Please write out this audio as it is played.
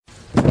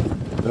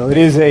Well, it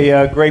is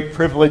a great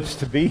privilege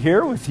to be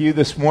here with you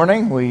this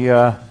morning. We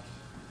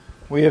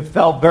have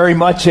felt very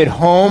much at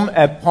home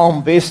at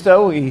Palm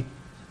Vista. We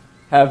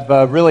have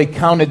really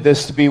counted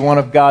this to be one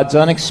of God's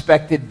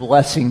unexpected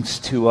blessings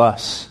to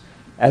us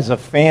as a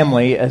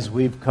family as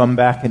we've come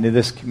back into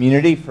this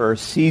community for a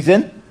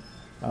season.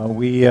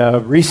 We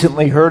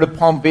recently heard of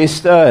Palm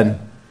Vista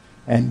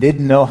and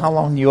didn't know how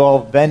long you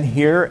all have been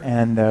here.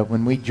 And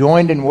when we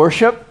joined in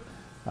worship,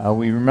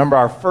 we remember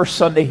our first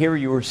Sunday here,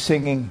 you were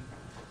singing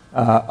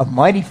A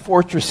Mighty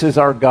Fortress is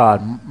Our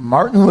God.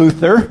 Martin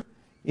Luther,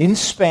 in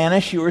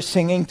Spanish, you were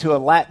singing to a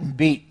Latin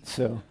beat.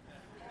 So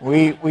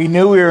we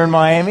knew we were in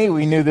Miami.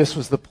 We knew this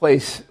was the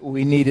place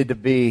we needed to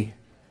be.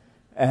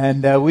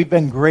 And we've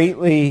been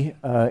greatly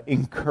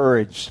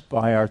encouraged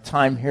by our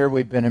time here.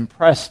 We've been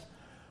impressed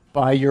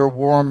by your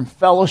warm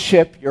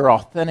fellowship, your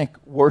authentic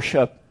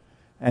worship,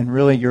 and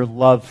really your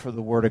love for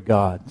the Word of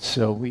God.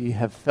 So we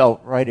have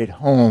felt right at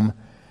home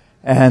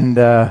and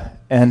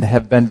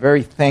have been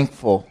very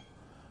thankful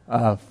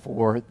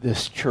for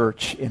this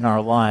church in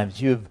our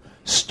lives. You've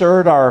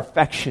stirred our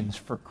affections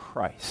for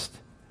Christ,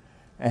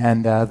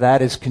 and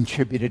that has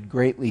contributed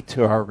greatly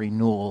to our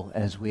renewal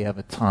as we have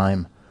a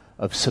time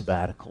of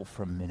sabbatical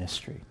from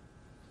ministry.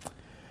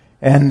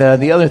 And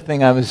the other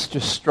thing I was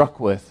just struck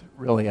with,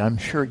 really, I'm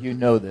sure you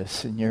know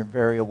this and you're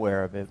very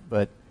aware of it,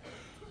 but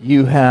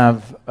you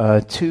have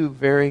two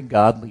very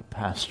godly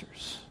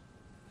pastors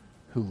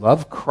who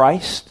love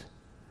Christ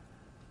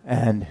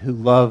and who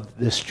love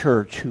this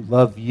church, who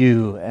love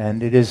you.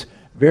 And it is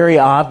very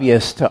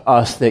obvious to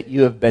us that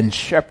you have been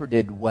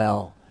shepherded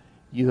well.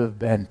 You have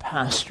been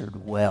pastored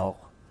well.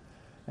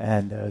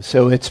 And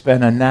so it's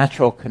been a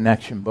natural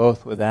connection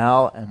both with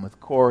Al and with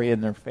Corey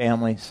and their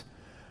families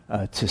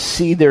to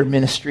see their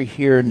ministry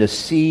here and to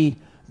see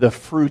the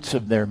fruits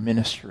of their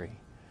ministry.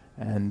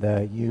 And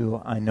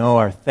you, I know,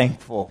 are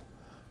thankful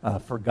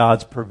for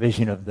God's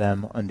provision of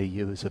them unto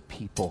you as a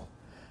people.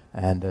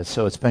 And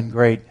so it's been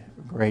great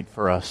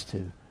for us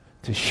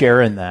to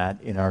share in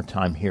that in our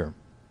time here.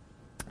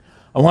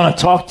 I want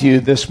to talk to you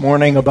this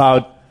morning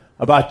about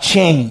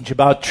change,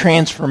 about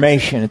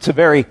transformation. It's a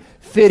very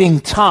fitting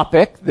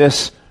topic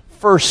this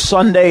first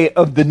Sunday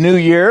of the new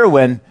year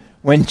when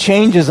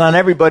change is on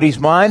everybody's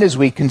mind as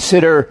we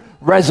consider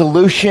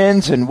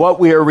resolutions and what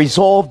we are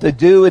resolved to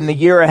do in the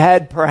year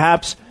ahead,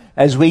 perhaps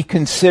as we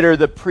consider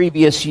the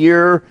previous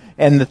year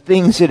and the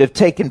things that have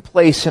taken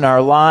place in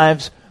our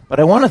lives. But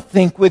I want to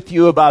think with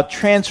you about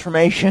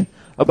transformation,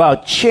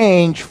 about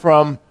change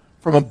from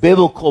a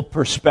biblical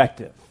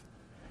perspective.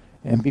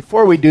 And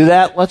before we do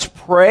that, let's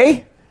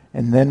pray,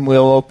 and then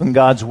we'll open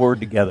God's Word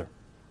together.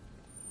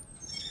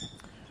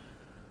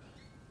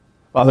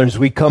 Father, as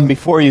we come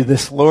before you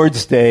this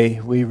Lord's Day,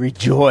 we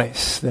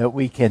rejoice that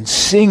we can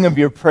sing of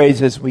your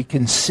praises. We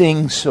can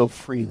sing so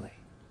freely.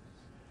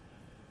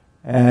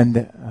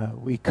 And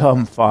we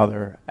come,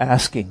 Father,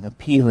 asking,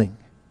 appealing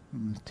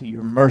to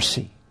your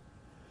mercy,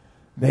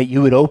 that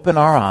you would open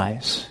our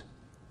eyes,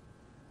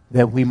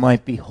 that we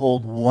might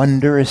behold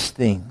wondrous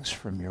things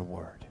from your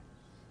word.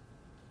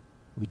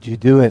 Would you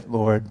do it,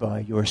 Lord, by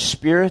your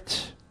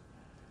Spirit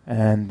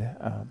and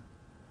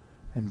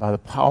by the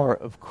power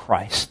of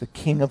Christ, the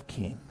King of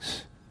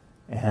Kings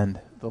and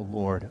the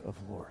Lord of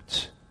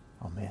Lords.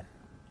 Amen.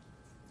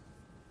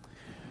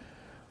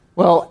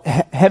 Well,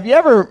 have you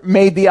ever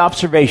made the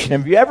observation,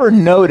 have you ever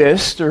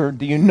noticed, or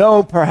do you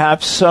know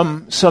perhaps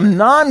some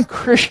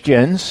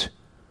non-Christians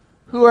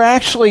who are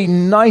actually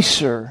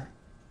nicer,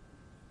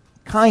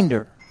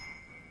 kinder,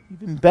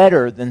 even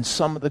better than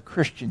some of the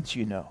Christians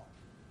you know?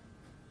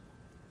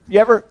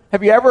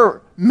 Have you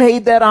ever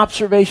made that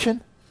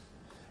observation?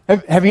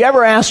 Have you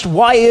ever asked,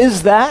 why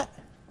is that?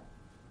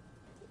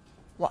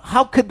 Well,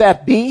 how could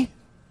that be?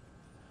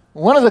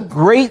 One of the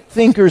great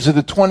thinkers of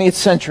the 20th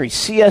century,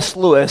 C.S.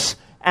 Lewis,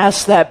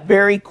 asked that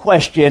very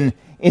question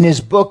in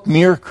his book,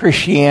 Mere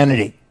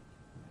Christianity.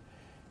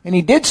 And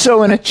he did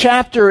so in a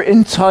chapter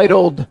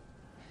entitled,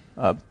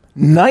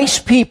 Nice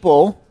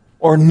People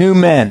or New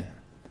Men.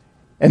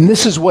 And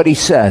this is what he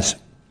says.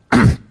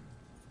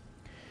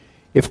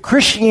 If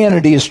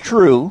Christianity is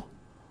true,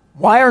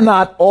 why are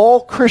not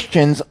all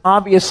Christians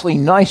obviously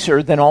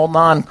nicer than all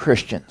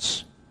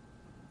non-Christians?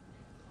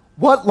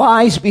 What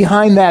lies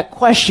behind that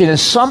question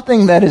is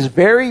something that is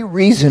very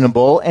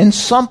reasonable and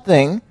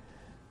something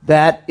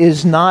that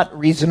is not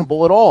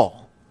reasonable at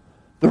all.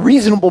 The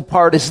reasonable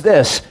part is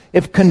this: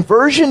 if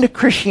conversion to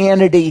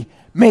Christianity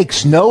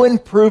makes no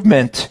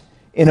improvement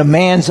in a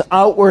man's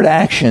outward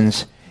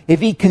actions,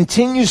 if he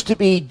continues to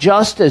be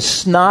just as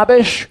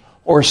snobbish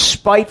or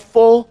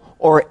spiteful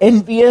or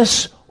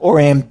envious or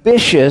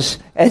ambitious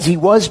as he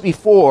was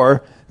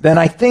before, then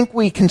I think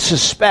we can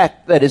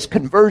suspect that his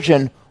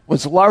conversion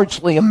was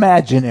largely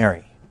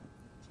imaginary.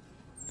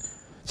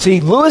 See,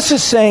 Lewis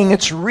is saying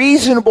it's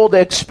reasonable to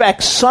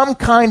expect some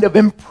kind of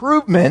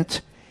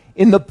improvement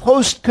in the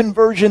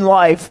post-conversion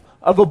life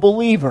of a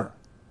believer,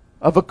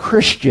 of a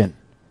Christian.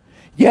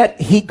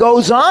 Yet he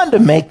goes on to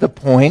make the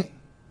point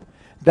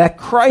that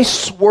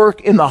Christ's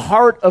work in the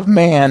heart of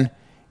man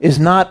is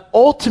not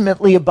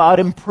ultimately about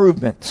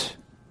improvement.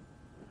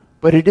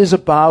 but it is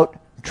about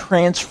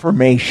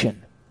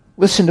transformation.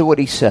 Listen to what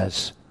he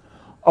says.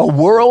 A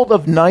world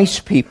of nice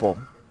people,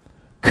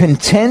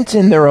 content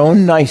in their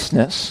own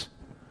niceness,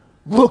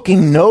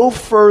 looking no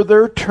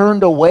further,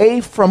 turned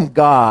away from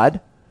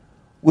God,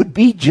 would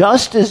be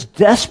just as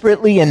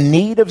desperately in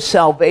need of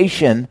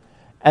salvation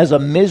as a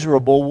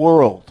miserable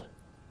world,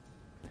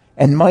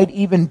 and might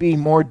even be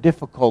more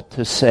difficult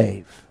to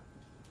save.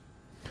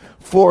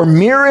 For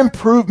mere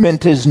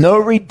improvement is no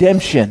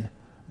redemption,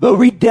 though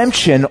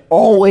redemption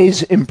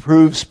always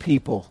improves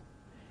people,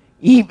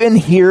 even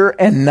here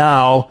and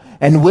now,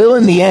 and will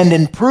in the end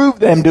improve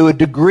them to a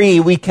degree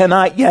we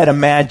cannot yet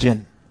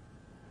imagine.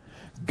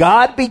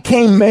 God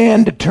became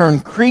man to turn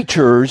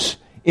creatures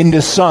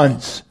into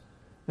sons.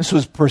 This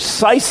was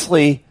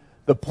precisely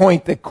the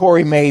point that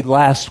Corey made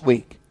last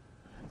week.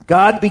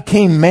 God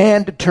became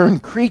man to turn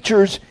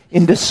creatures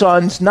into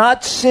sons,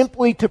 not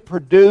simply to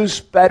produce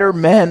better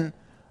men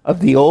of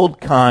the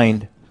old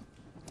kind,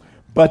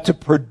 but to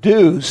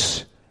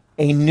produce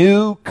a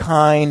new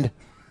kind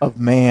of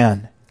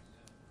man.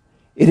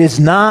 It is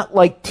not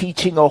like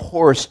teaching a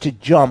horse to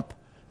jump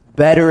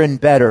better and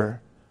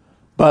better,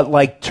 but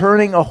like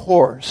turning a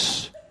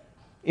horse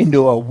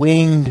into a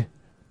winged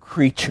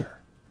creature.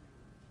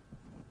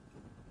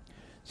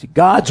 See,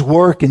 God's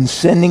work in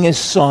sending his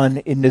Son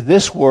into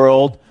this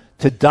world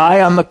to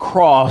die on the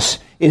cross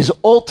is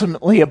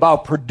ultimately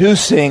about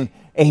producing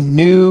a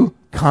new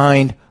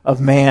kind of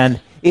man.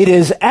 It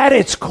is at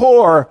its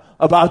core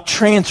about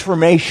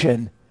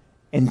transformation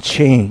and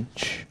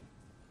change.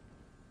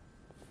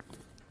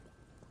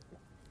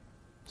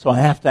 So I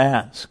have to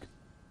ask,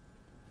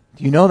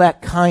 do you know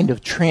that kind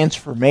of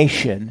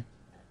transformation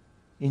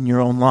in your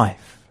own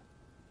life?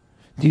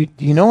 Do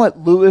you know what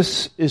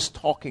Lewis is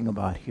talking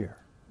about here?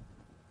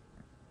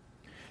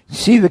 You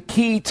see, the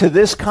key to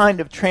this kind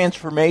of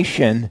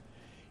transformation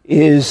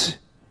is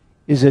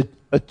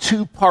a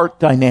two-part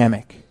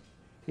dynamic.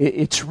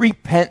 It's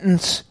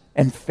repentance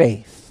and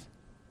faith.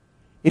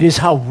 It is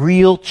how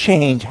real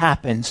change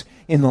happens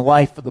in the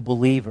life of the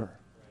believer.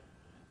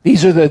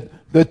 These are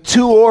the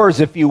two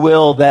oars, if you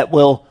will, that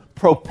will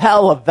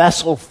propel a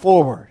vessel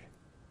forward.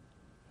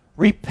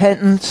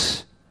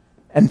 Repentance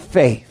and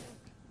faith.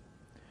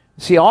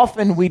 See,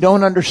 often we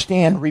don't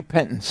understand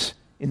repentance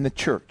in the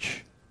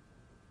church.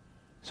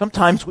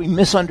 Sometimes we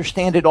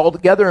misunderstand it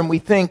altogether and we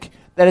think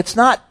that it's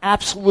not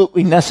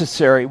absolutely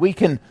necessary. We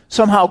can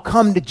somehow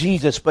come to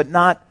Jesus but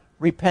not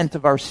repent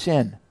of our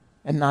sin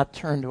and not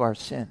turn to our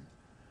sin.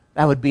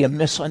 That would be a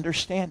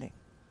misunderstanding.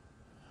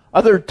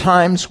 Other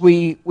times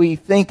we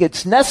think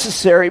it's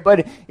necessary,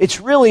 but it's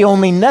really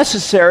only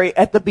necessary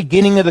at the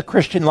beginning of the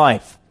Christian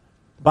life.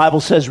 The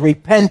Bible says,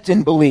 repent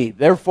and believe.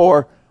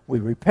 Therefore, we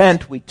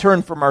repent, we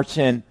turn from our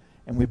sin,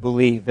 and we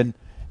believe. And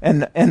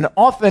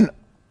often,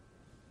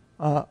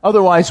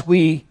 otherwise,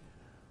 we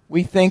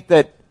think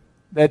that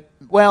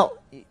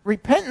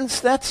repentance,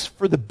 that's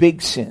for the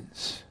big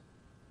sins.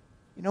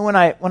 You know, when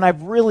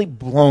I've really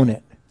blown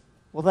it,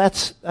 well,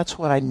 that's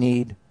what I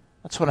need.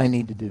 That's what I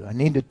need to do. I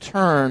need to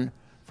turn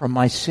from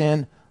my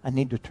sin. I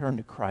need to turn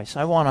to Christ.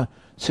 I want to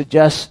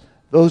suggest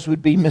those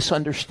would be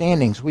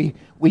misunderstandings. We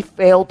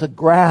fail to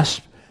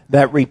grasp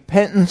that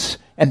repentance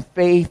and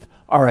faith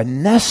are a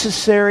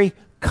necessary,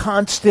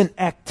 constant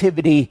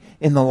activity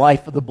in the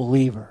life of the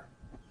believer.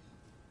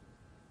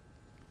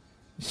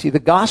 You see, the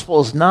gospel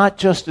is not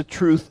just a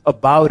truth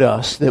about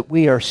us, that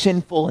we are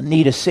sinful and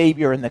need a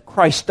Savior, and that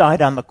Christ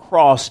died on the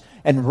cross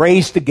and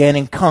raised again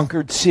and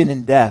conquered sin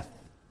and death.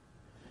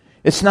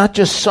 It's not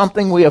just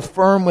something we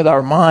affirm with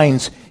our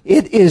minds.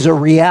 It is a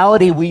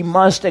reality we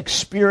must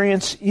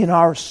experience in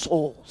our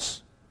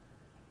souls,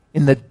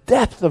 in the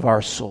depth of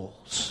our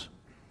souls.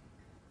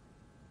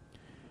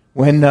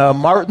 When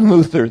Martin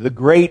Luther, the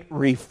great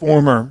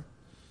reformer,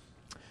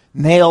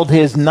 nailed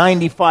his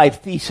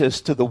 95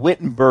 Theses to the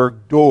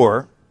Wittenberg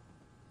door,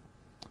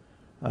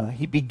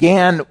 he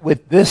began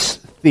with this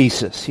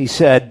thesis. He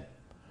said,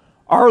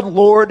 "Our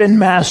Lord and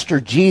Master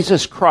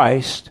Jesus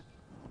Christ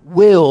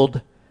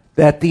willed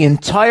that the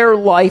entire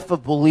life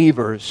of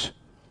believers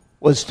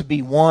was to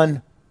be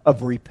one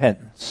of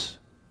repentance."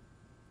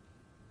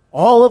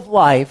 All of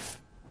life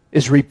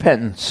is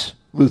repentance,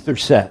 Luther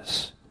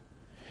says.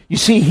 You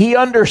see, he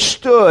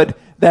understood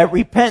that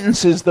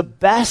repentance is the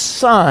best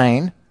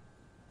sign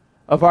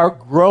of our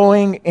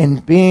growing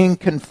and being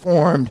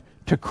conformed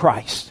to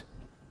Christ.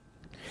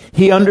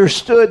 He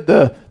understood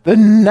the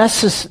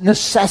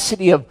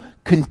necessity of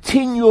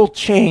continual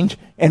change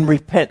and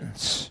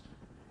repentance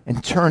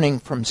and turning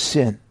from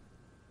sin.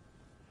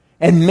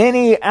 And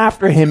many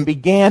after him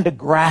began to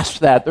grasp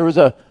that. There was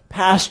a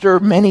pastor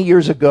many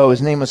years ago,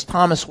 his name was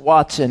Thomas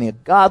Watson, a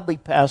godly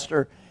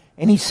pastor,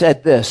 and he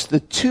said this: the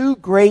two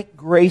great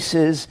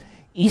graces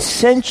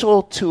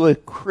essential to a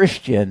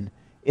Christian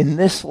in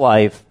this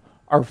life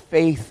are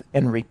faith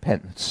and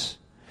repentance.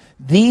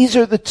 These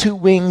are the two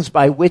wings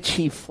by which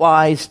he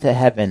flies to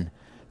heaven.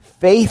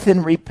 Faith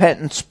and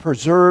repentance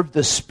preserve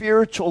the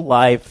spiritual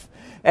life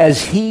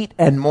as heat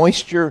and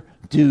moisture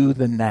do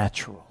the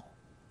natural.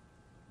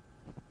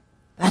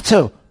 That's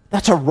a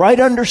That's a right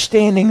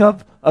understanding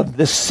of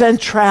the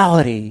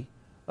centrality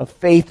of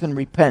faith and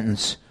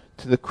repentance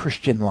to the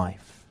Christian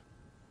life.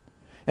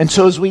 And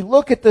so as we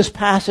look at this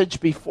passage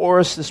before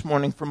us this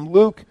morning from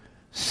Luke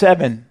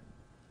 7,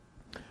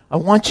 I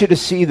want you to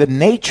see the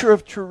nature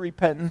of true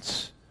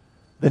repentance,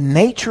 the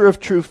nature of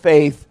true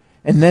faith,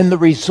 and then the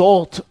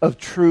result of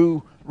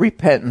true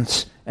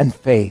repentance and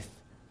faith.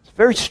 It's a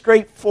very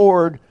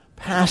straightforward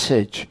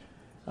passage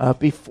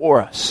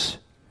before us.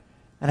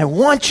 And I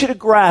want you to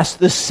grasp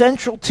the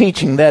central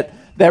teaching that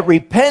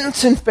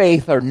repentance and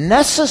faith are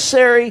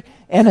necessary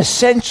and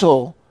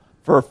essential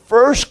for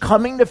first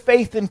coming to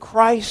faith in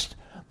Christ,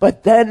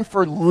 but then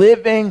for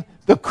living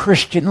the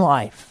Christian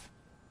life.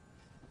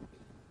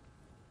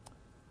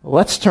 Well,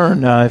 let's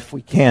turn, if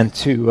we can,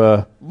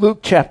 to Luke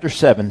chapter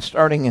 7,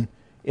 starting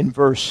in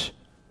verse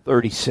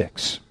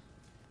 36.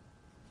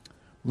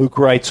 Luke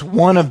writes,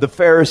 one of the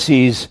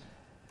Pharisees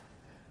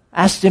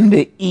asked him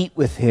to eat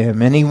with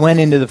him, and he went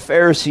into the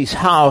Pharisee's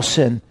house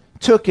and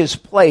took his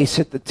place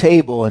at the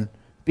table. And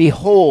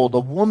behold, a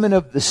woman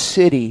of the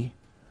city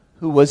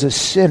who was a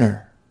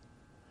sinner,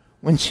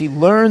 when she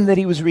learned that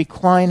he was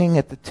reclining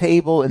at the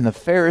table in the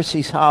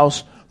Pharisee's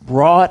house,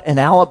 brought an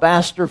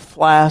alabaster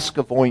flask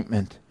of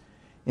ointment.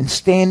 And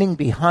standing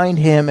behind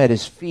him at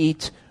his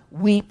feet,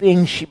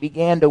 weeping, she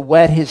began to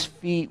wet his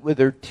feet with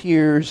her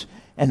tears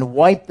and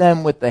wiped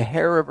them with the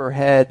hair of her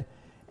head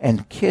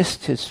and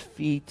kissed his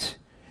feet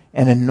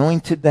and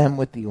anointed them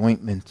with the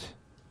ointment.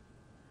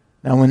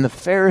 Now when the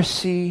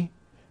Pharisee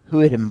who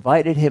had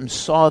invited him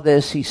saw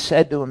this, he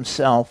said to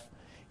himself,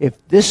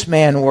 if this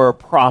man were a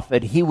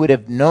prophet, he would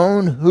have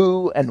known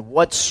who and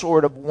what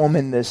sort of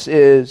woman this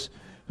is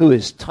who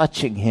is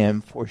touching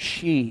him, for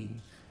she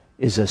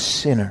is a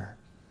sinner.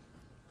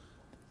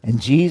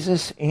 And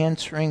Jesus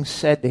answering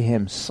said to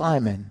him,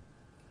 Simon,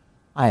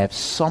 I have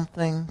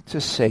something to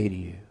say to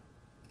you.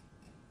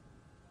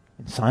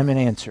 And Simon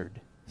answered,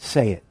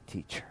 say it,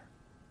 teacher.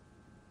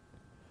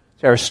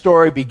 So our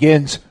story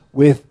begins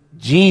with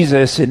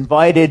Jesus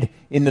invited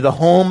into the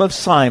home of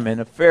Simon,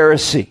 a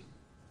Pharisee.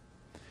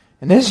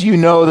 And as you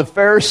know, the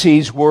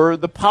Pharisees were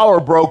the power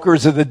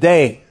brokers of the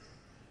day.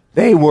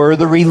 They were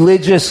the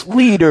religious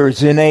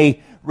leaders in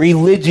a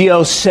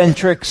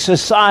religiocentric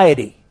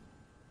society.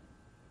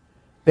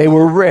 They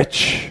were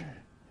rich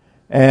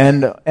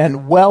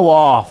and well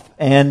off,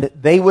 and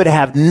they would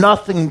have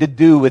nothing to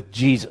do with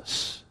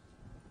Jesus.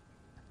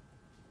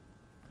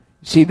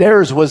 You see,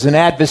 theirs was an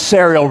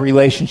adversarial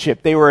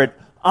relationship. They were at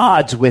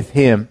odds with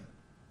him.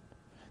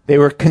 They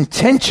were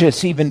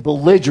contentious, even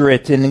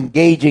belligerent in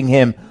engaging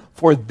him,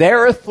 for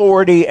their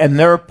authority and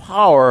their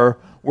power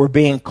were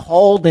being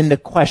called into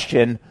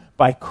question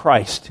by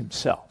Christ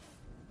himself.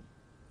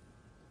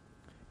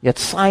 Yet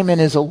Simon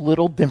is a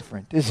little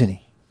different, isn't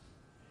he?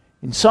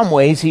 In some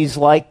ways, he's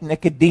like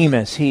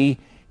Nicodemus. He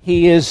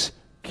is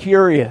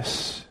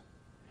curious.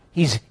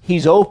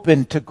 He's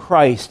open to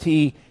Christ.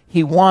 He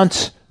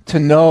wants to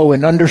know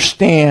and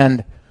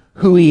understand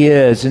who he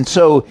is. And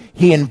so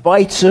he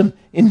invites him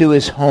into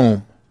his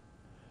home.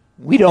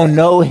 We don't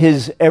know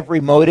his every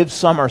motive.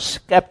 Some are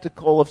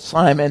skeptical of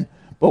Simon,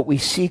 but we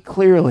see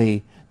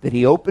clearly that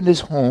he opened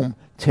his home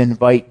to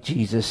invite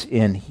Jesus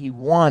in. He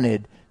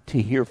wanted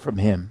to hear from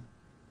him.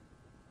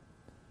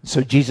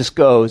 So Jesus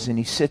goes and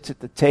he sits at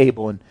the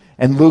table,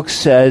 and Luke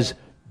says,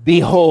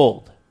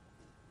 behold.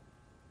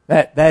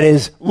 That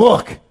is,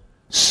 look,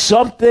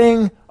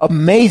 something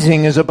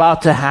amazing is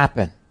about to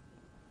happen.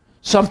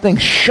 Something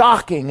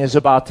shocking is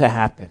about to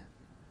happen.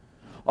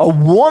 A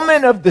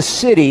woman of the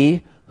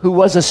city who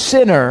was a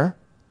sinner,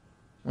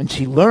 when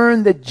she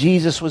learned that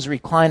Jesus was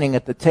reclining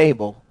at the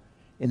table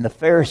in the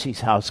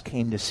Pharisee's house,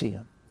 came to see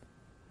him.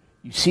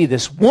 You see,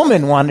 this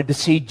woman wanted to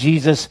see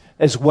Jesus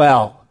as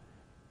well,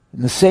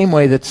 in the same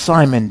way that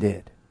Simon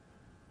did.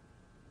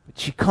 But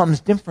she comes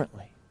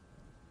differently.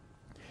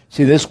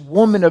 See, this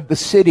woman of the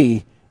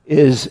city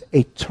is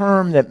a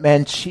term that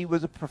meant she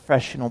was a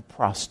professional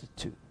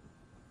prostitute.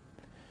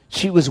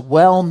 She was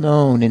well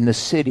known in the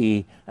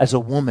city as a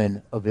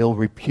woman of ill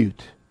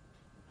repute.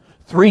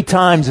 3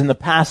 times in the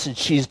passage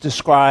she's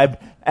described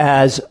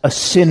as a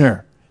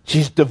sinner.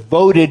 She's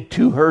devoted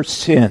to her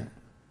sin.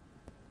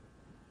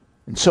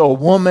 And so a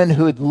woman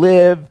who had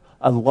lived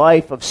a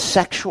life of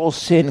sexual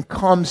sin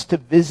comes to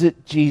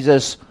visit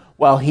Jesus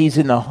while he's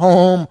in the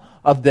home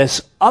of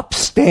this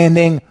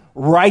upstanding,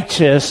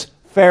 righteous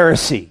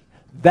Pharisee.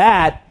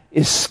 That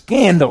is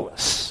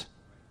scandalous.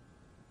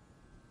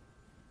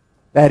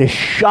 That is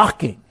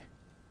shocking.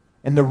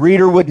 And the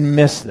reader wouldn't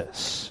miss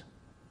this.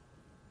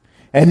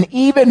 And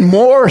even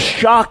more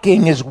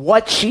shocking is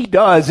what she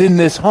does in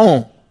this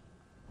home.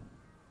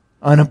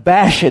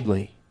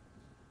 Unabashedly,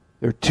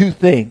 there are 2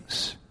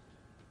 things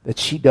that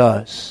she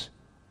does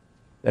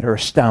that are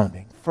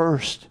astounding.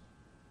 First,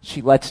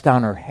 she lets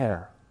down her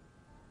hair.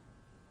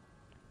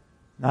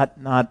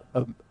 Not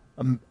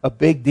a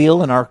big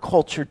deal in our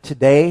culture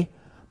today,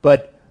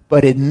 but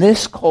in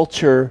this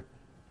culture,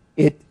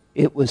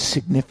 it was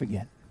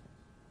significant.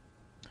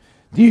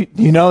 Do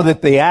you know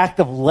that the act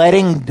of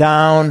letting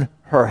down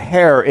her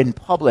hair in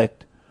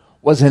public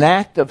was an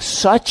act of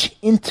such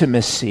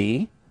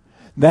intimacy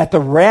that the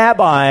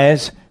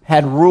rabbis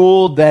had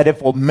ruled that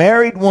if a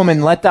married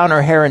woman let down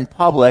her hair in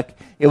public,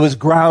 it was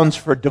grounds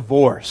for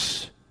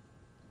divorce.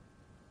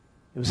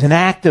 It was an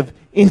act of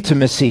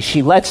intimacy.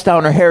 She lets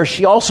down her hair.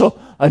 She also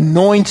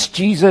anoints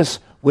Jesus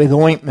with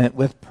ointment,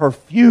 with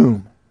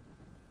perfume.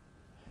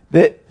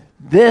 That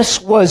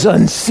this was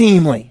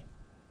unseemly.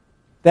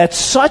 That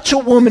such a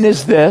woman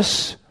as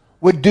this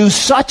would do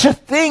such a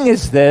thing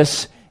as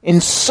this in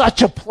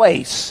such a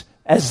place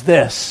as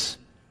this,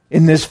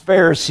 in this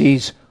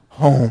Pharisee's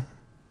home.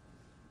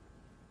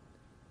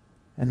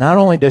 And not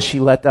only does she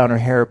let down her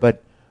hair,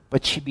 but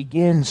she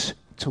begins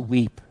to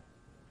weep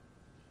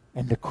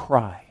and to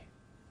cry.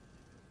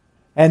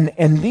 And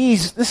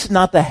this is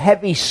not the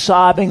heavy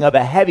sobbing of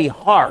a heavy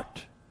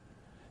heart.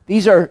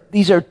 These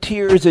are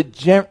tears that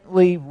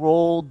gently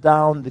roll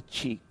down the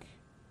cheek.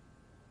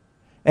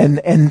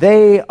 And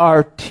they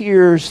are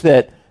tears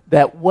that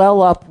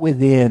well up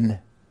within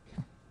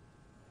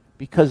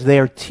because they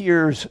are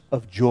tears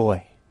of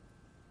joy.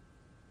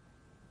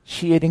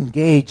 She had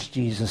engaged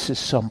Jesus at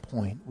some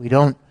point. We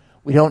don't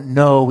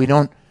know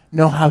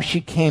how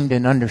she came to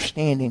an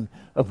understanding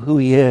of who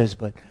he is,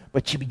 but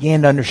she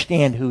began to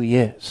understand who he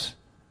is.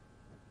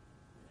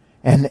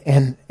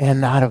 And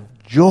out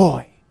of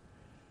joy,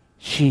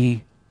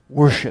 she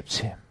worships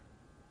him.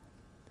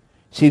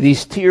 See,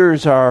 these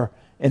tears are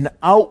an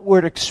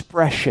outward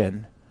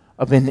expression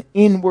of an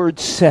inward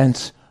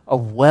sense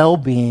of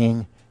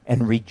well-being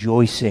and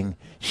rejoicing.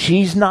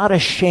 She's not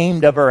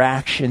ashamed of her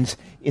actions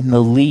in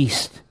the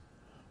least,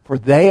 for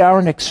they are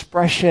an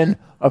expression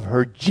of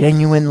her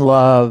genuine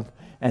love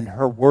and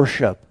her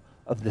worship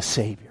of the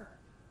Savior.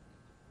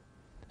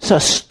 It's a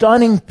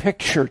stunning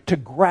picture to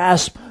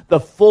grasp the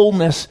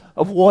fullness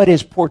of what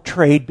is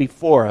portrayed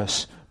before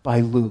us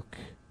by Luke.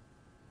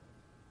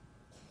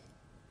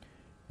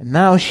 And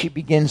now she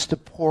begins to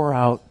pour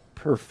out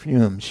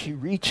perfume. She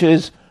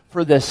reaches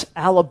for this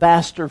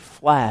alabaster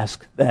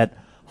flask that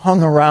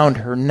hung around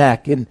her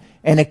neck, and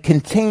it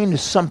contained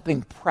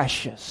something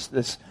precious,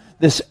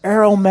 this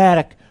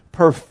aromatic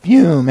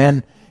perfume,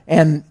 and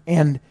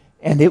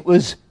it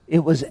was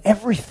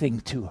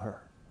everything to her.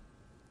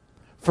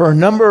 For a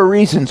number of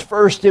reasons.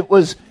 First, it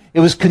was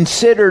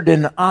considered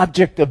an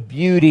object of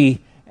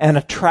beauty and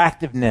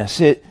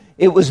attractiveness. It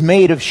was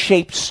made of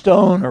shaped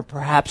stone or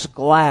perhaps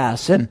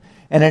glass, and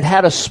it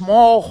had a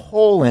small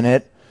hole in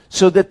it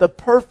so that the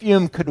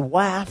perfume could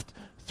waft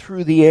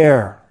through the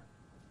air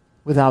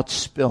without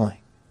spilling.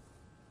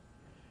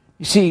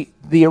 You see,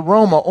 the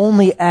aroma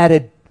only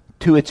added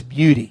to its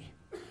beauty.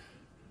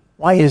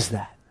 Why is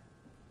that?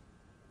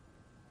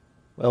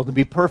 Well, to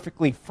be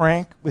perfectly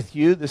frank with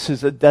you, this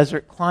is a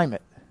desert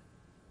climate.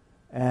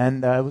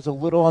 And it was a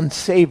little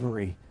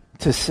unsavory,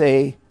 to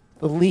say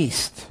the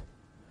least.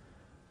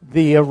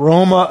 The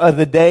aroma of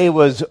the day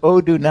was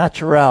eau de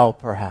naturel,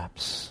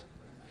 perhaps.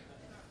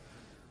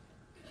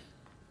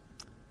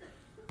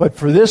 But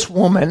for this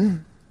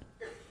woman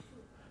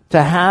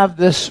to have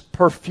this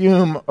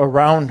perfume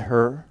around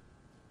her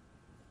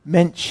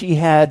meant she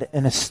had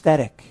an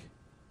aesthetic,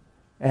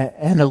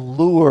 an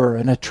allure,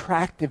 an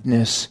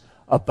attractiveness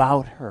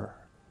about her.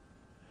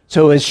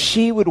 So as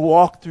she would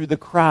walk through the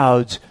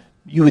crowds,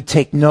 you would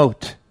take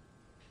note,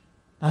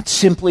 not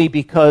simply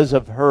because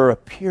of her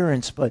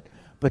appearance, but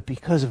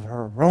because of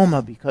her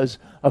aroma, because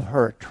of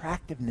her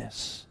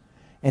attractiveness.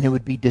 And it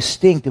would be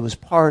distinct. It was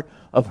part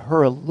of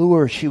her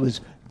allure. She was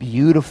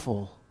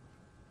beautiful.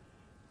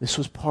 This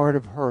was part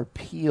of her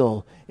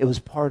appeal. It was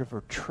part of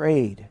her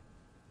trade.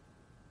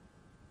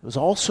 It was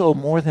also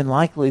more than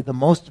likely the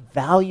most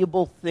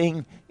valuable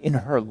thing in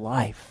her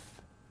life.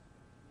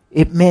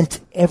 It meant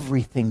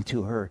everything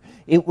to her.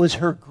 It was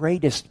her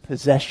greatest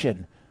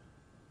possession.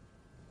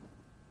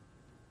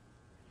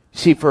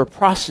 See, for a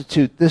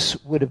prostitute,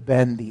 this would have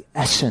been the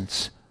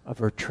essence of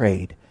her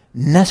trade,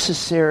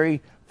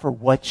 necessary for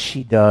what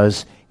she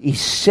does,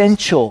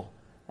 essential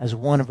as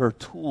one of her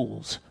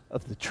tools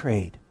of the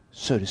trade,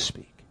 so to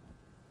speak.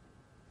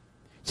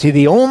 See,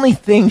 the only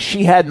thing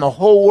she had in the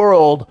whole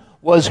world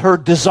was her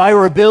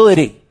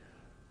desirability,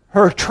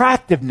 her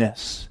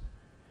attractiveness.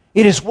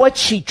 It is what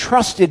she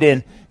trusted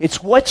in.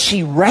 It's what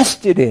she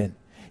rested in.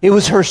 It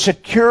was her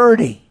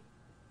security.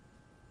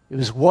 It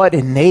was what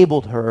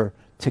enabled her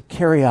to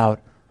carry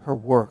out her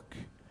work.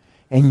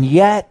 And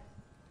yet,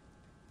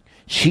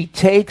 she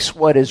takes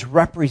what is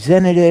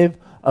representative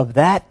of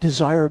that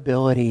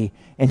desirability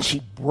and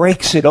she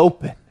breaks it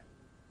open.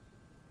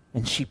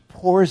 And she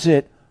pours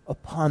it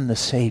upon the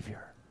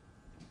Savior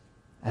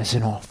as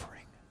an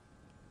offering.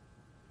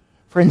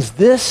 Friends,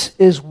 this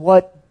is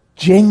what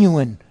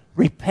genuine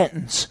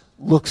repentance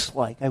looks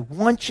like. I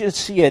want you to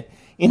see it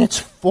in its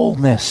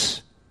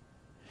fullness.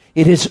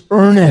 It is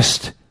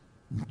earnest,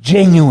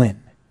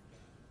 genuine.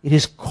 It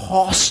is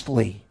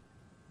costly.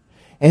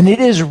 And it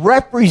is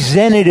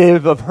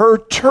representative of her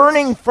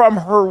turning from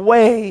her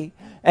way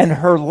and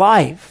her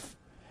life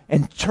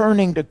and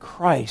turning to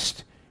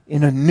Christ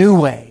in a new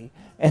way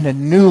and a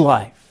new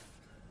life.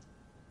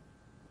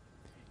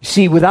 You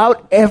see,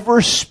 without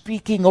ever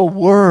speaking a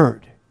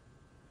word,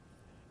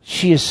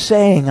 She is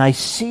saying, I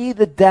see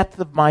the depth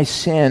of my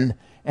sin,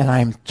 and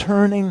I'm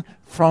turning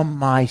from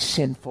my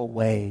sinful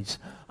ways.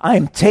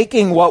 I'm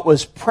taking what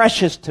was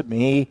precious to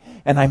me,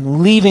 and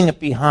I'm leaving it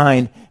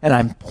behind, and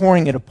I'm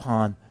pouring it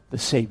upon the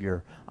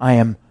Savior. I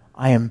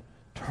am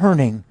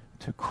turning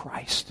to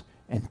Christ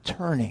and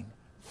turning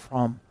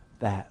from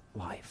that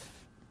life.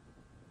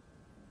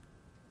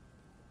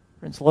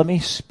 Friends, let me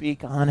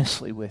speak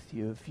honestly with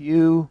you. If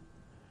you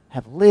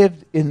have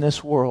lived in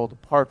this world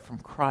apart from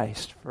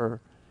Christ for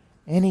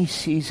any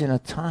season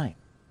of time,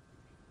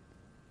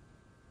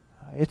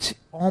 it's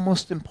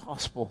almost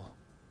impossible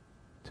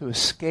to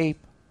escape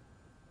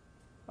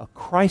a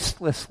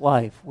Christless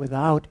life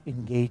without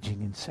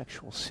engaging in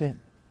sexual sin.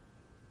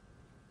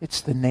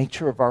 It's the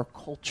nature of our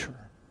culture.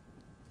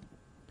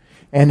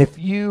 And if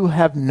you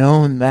have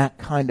known that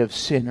kind of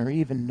sin, or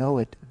even know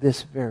it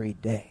this very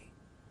day,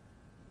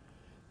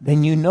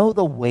 then you know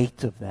the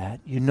weight of that.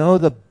 You know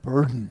the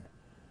burden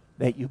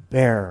that you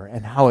bear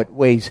and how it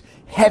weighs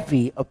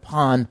heavy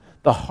upon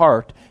the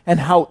heart and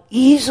how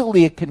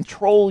easily it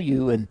controls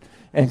you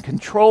and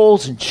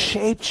controls and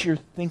shapes your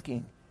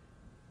thinking.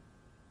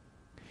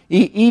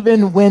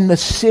 Even when the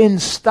sin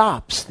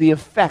stops, the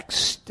effects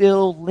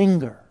still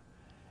linger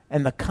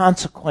and the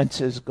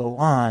consequences go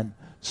on,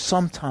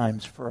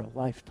 sometimes for a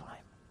lifetime.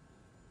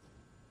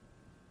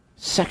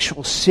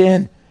 Sexual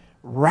sin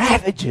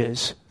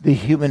ravages the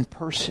human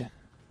person.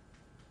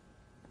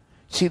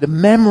 See, the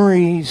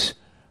memories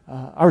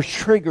are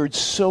triggered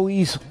so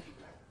easily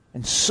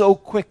and so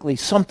quickly.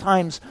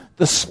 Sometimes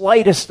the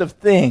slightest of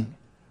thing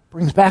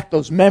brings back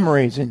those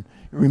memories, and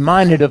you're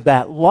reminded of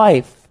that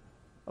life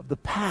of the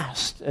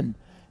past and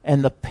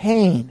the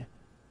pain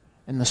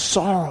and the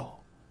sorrow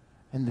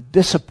and the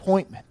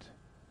disappointment.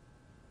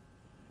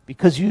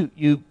 Because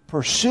you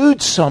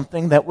pursued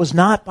something that was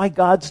not by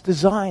God's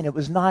design. It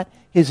was not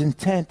His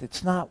intent.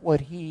 It's not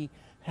what He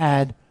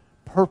had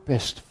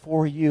purposed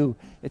for you.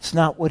 It's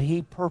not what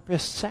He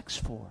purposed sex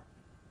for.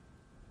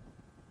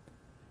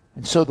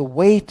 And so the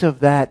weight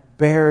of that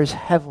bears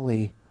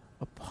heavily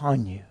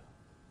upon you.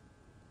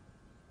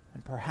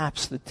 And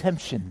perhaps the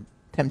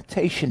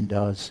temptation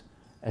does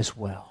as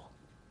well.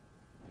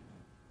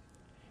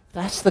 If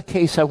that's the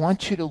case, I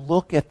want you to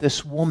look at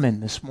this woman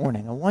this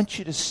morning. I want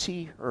you to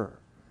see her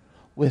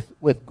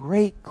with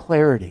great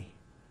clarity.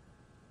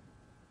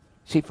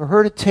 See, for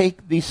her to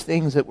take these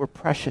things that were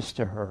precious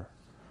to her,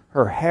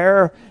 her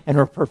hair and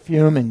her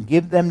perfume, and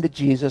give them to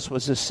Jesus,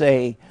 was to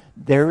say,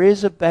 there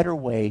is a better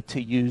way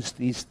to use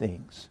these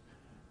things.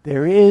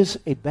 There is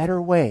a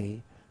better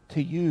way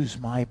to use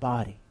my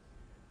body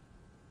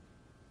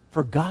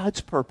for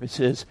God's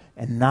purposes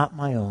and not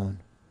my own,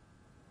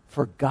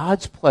 for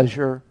God's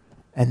pleasure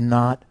and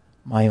not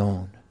my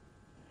own.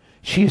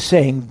 She is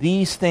saying,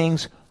 these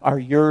things are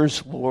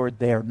yours, Lord.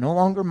 They are no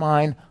longer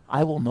mine.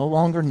 I will no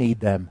longer need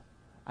them.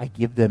 I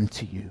give them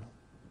to you.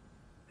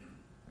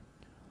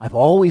 I've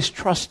always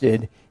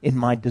trusted in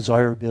my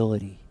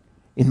desirability,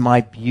 in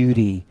my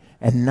beauty,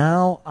 and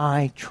now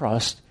I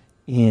trust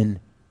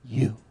in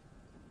you.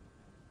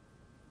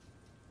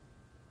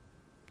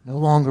 No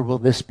longer will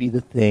this be the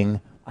thing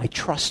I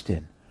trust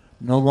in.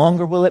 No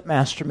longer will it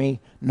master me.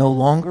 No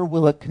longer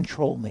will it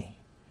control me.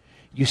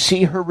 You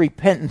see, her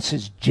repentance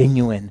is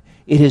genuine.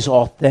 It is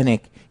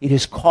authentic. It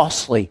is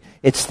costly.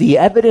 It's the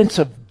evidence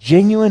of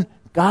genuine,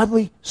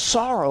 godly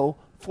sorrow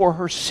for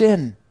her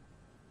sin.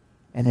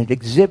 And it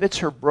exhibits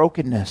her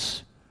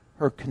brokenness,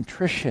 her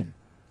contrition,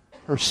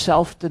 her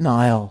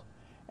self-denial,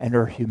 and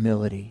her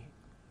humility.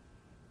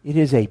 It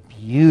is a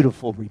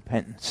beautiful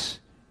repentance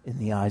in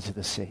the eyes of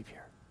the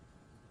Savior.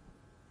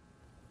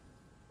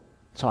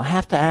 So I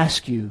have to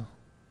ask you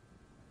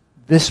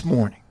this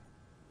morning,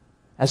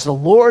 as the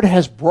Lord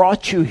has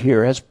brought you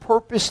here, has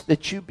purposed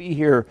that you be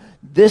here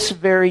this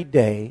very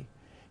day,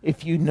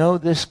 if you know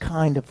this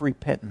kind of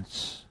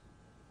repentance.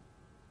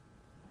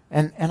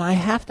 And I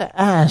have to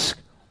ask,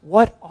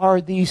 what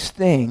are these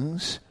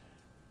things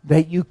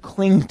that you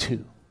cling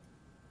to,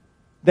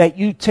 that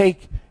you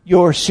take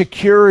your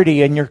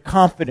security and your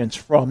confidence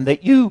from,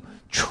 that you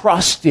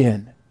trust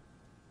in?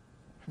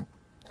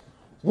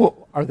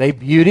 Well, are they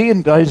beauty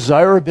and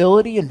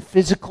desirability and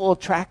physical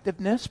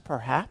attractiveness?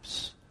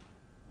 Perhaps.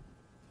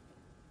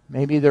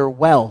 Maybe they're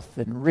wealth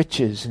and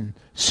riches and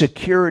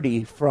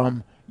security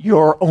from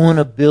your own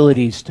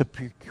abilities to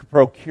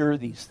procure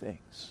these things.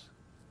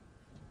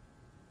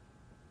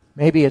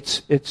 Maybe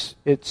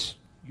it's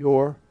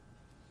your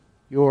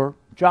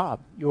job,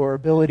 your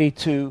ability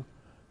to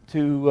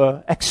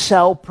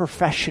excel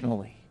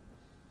professionally,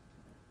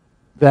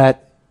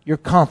 that your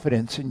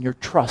confidence and your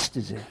trust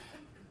is in.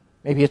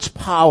 Maybe it's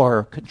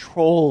power,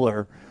 control,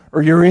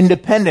 or your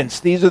independence.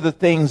 These are the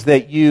things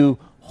that you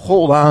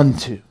hold on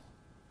to.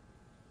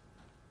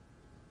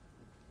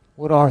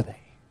 What are they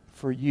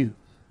for you?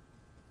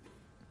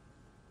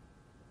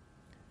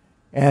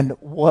 And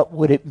what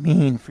would it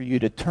mean for you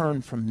to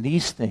turn from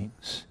these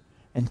things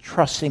and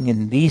trusting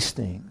in these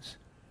things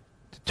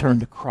to turn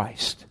to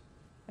Christ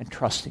and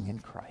trusting in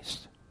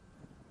Christ?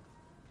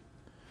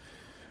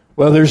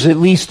 Well, there's at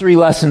least 3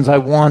 lessons I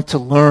want to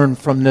learn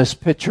from this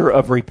picture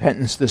of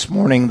repentance this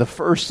morning. The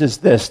first is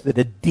this, that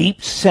a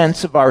deep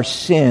sense of our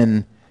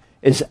sin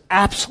is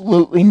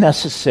absolutely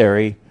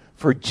necessary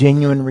for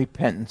genuine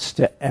repentance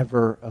to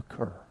ever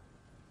occur.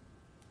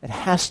 It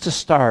has to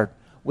start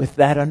with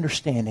that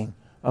understanding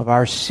of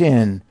our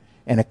sin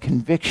and a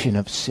conviction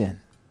of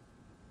sin.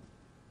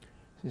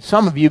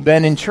 Some of you have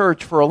been in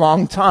church for a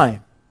long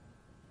time,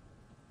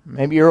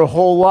 maybe your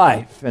whole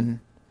life, and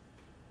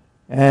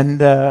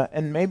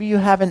maybe you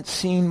haven't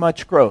seen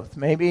much growth.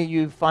 Maybe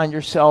you find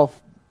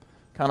yourself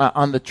kind of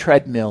on the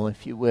treadmill,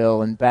 if you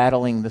will, and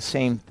battling the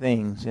same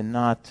things and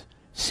not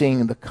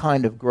seeing the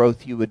kind of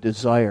growth you would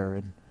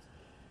desire.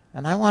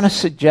 And I want to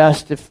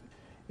suggest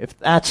if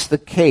that's the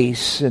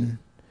case,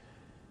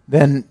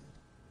 then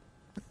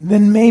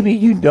maybe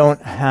you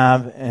don't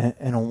have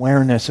an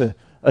awareness,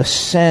 a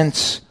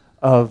sense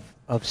of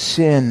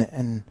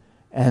sin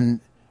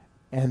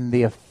and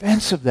the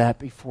offense of that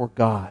before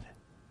God.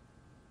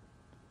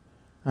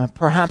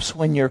 Perhaps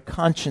when your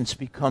conscience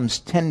becomes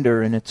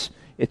tender and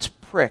it's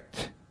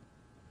pricked,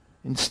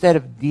 instead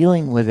of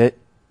dealing with it,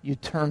 you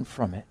turn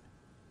from it.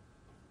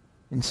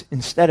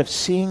 Instead of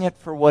seeing it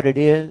for what it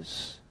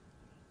is,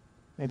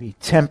 maybe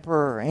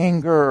temper or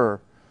anger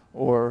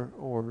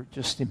or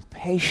just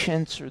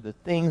impatience or the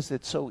things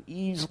that so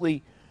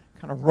easily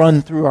kind of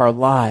run through our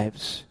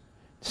lives,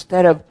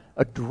 instead of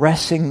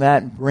addressing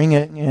that and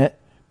bringing it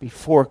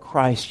before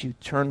Christ, you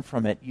turn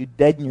from it. You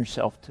deaden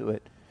yourself to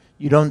it.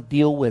 You don't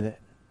deal with it.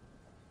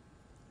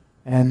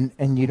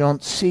 And you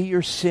don't see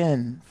your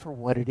sin for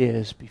what it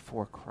is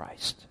before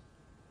Christ.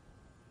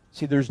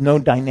 See, there's no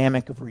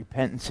dynamic of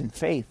repentance and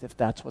faith if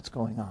that's what's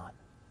going on.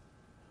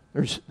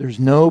 There's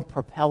no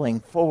propelling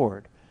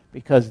forward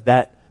because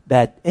that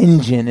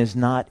engine is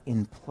not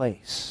in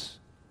place.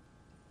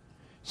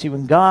 See,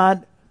 when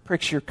God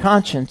pricks your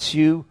conscience,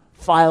 you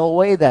file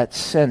away that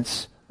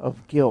sense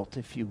of guilt,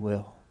 if you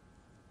will,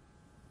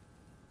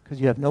 because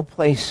you have no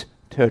place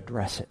to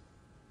address it.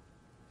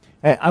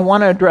 I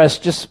want to address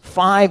just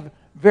 5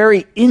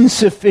 very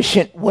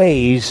insufficient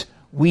ways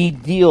we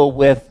deal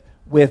with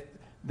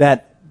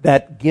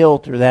that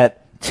guilt or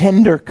that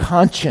tender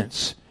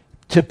conscience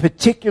to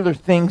particular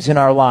things in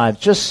our lives.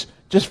 Just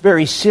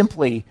very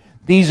simply,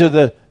 these are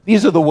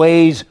the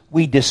ways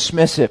we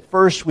dismiss it.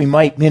 First, we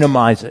might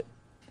minimize it.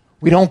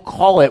 We don't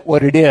call it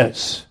what it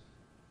is.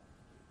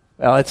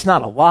 Well, it's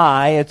not a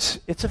lie. It's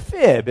a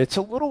fib. It's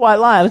a little white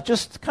lie. It's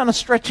just kind of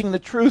stretching the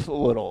truth a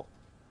little.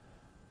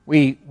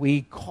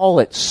 We call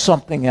it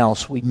something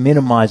else. We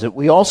minimize it.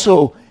 We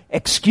also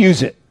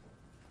excuse it.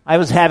 I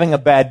was having a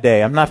bad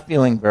day. I'm not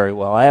feeling very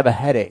well. I have a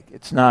headache.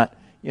 It's not,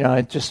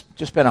 it's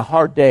just been a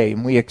hard day,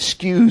 and we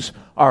excuse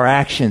our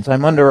actions.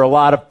 I'm under a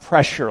lot of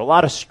pressure, a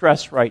lot of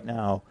stress right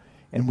now,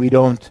 and we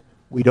don't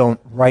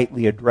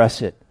rightly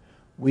address it.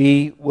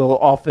 We will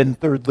often,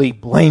 thirdly,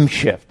 blame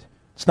shift.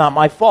 It's not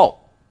my fault.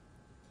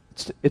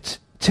 It's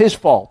his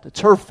fault. It's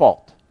her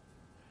fault.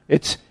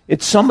 It's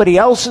somebody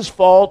else's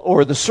fault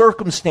or the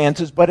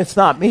circumstances, but it's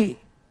not me.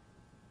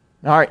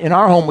 In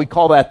our home, we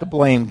call that the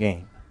blame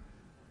game.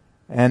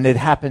 And it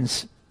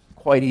happens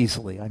quite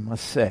easily, I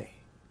must say.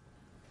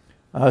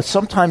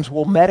 Sometimes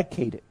we'll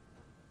medicate it.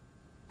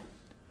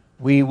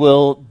 We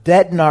will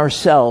deaden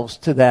ourselves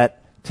to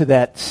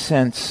that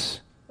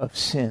sense of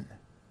sin.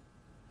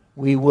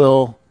 We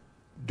will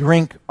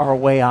drink our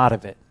way out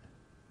of it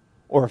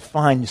or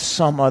find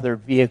some other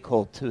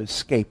vehicle to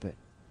escape it.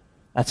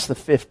 That's the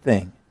 5th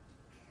thing.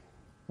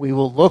 We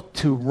will look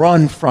to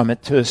run from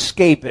it, to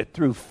escape it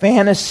through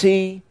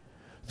fantasy,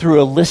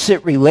 through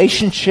illicit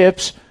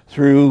relationships,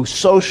 through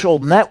social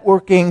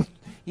networking,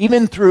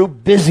 even through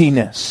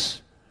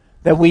busyness.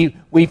 That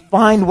we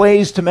find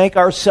ways to make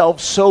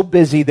ourselves so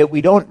busy that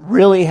we don't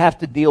really have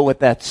to deal with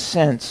that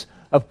sense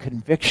of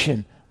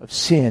conviction of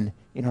sin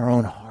in our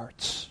own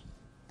hearts.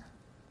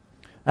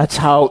 That's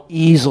how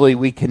easily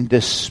we can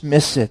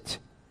dismiss it.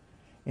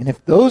 And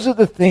if those are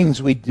the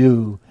things we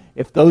do,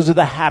 if those are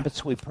the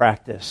habits we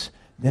practice,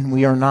 then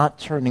we are not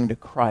turning to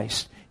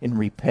Christ in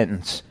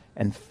repentance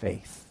and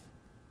faith.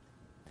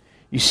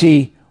 You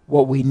see,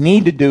 what we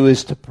need to do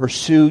is to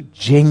pursue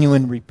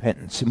genuine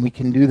repentance, and we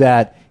can do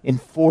that in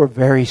 4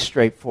 very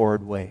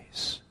straightforward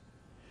ways.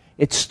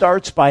 It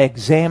starts by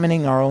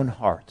examining our own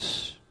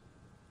hearts,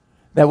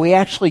 that we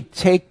actually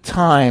take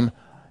time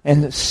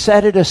and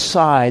set it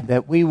aside,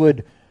 that we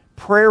would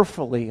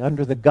prayerfully,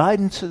 under the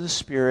guidance of the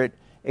Spirit,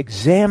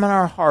 examine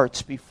our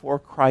hearts before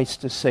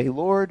Christ to say,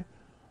 Lord,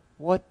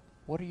 what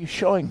are you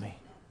showing me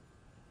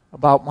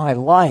about my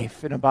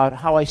life and about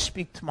how I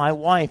speak to my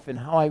wife and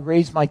how I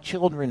raise my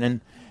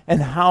children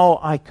and how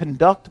I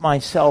conduct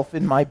myself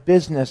in my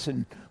business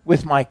and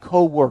with my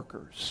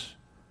coworkers?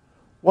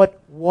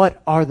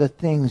 What are the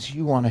things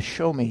you want to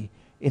show me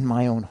in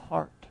my own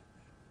heart?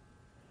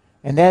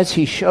 And as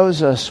he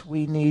shows us,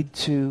 we need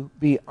to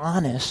be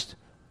honest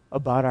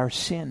about our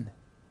sin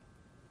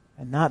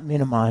and not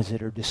minimize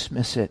it or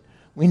dismiss it.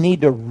 We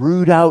need to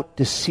root out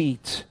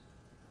deceit.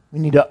 We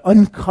need to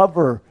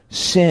uncover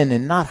sin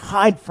and not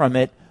hide from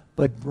it,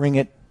 but bring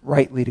it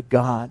rightly to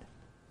God.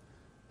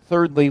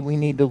 thirdly, we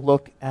need to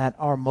look at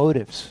our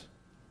motives.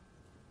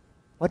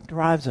 What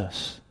drives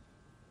us?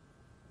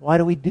 Why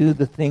do we do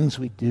the things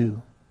we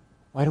do?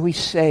 Why do we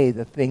say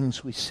the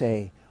things we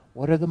say?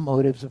 What are the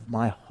motives of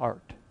my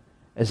heart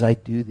as I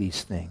do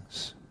these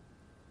things?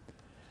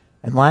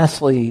 And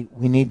lastly,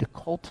 we need to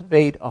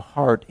cultivate a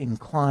heart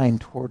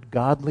inclined toward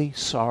godly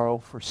sorrow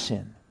for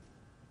sin.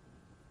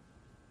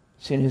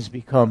 Sin has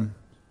become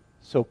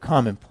so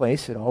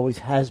commonplace. It always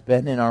has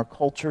been in our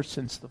culture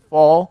since the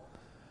fall.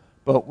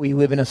 But we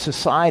live in a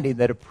society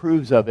that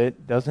approves of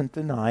it, doesn't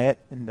deny it,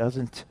 and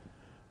doesn't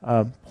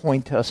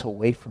point us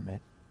away from it.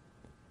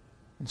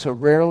 And so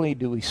rarely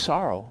do we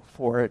sorrow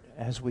for it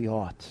as we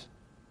ought.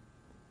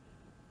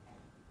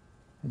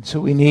 And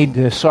so we need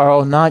to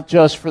sorrow not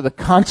just for the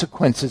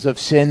consequences of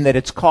sin, that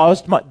it's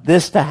caused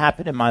this to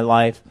happen in my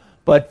life,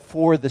 but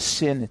for the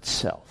sin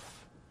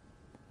itself.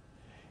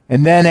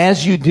 And then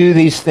as you do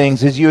these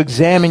things, as you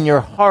examine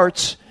your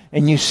hearts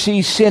and you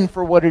see sin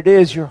for what it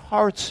is, your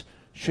hearts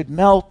should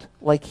melt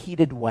like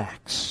heated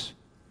wax.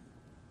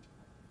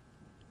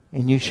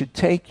 And you should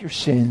take your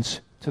sins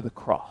to the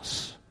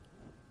cross.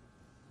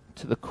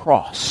 To the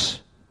cross.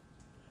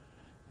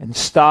 And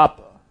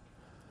stop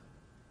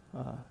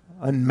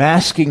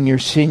unmasking your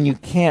sin. You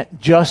can't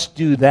just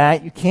do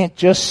that. You can't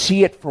just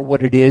see it for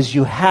what it is.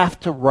 You have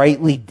to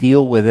rightly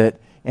deal with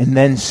it and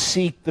then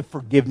seek the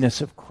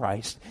forgiveness of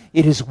Christ.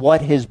 It is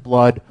what His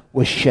blood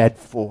was shed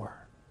for.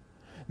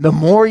 The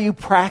more you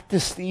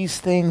practice these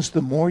things,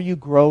 the more you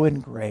grow in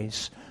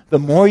grace. The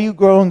more you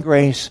grow in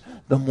grace,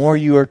 the more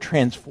you are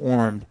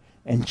transformed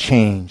and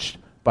changed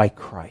by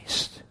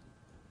Christ.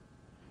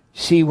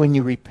 See, when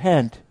you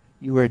repent,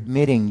 you are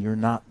admitting you're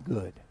not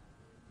good.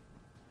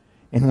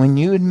 And when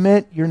you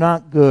admit you're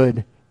not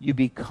good, you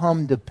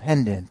become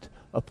dependent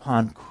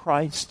upon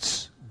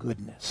Christ's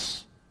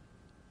goodness.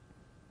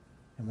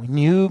 And when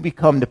you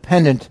become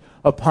dependent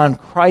upon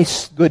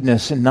Christ's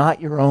goodness and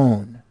not your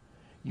own,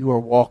 you are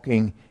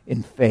walking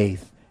in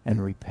faith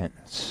and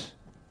repentance.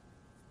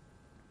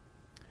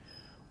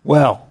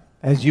 Well,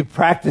 as you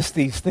practice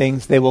these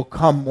things, they will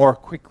come more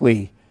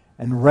quickly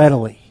and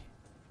readily.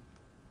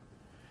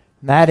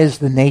 And that is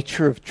the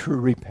nature of true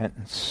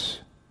repentance.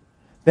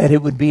 That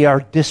it would be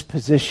our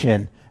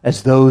disposition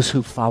as those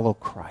who follow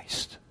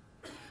Christ.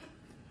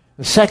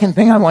 The second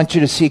thing I want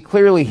you to see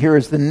clearly here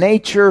is the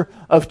nature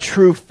of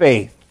true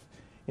faith.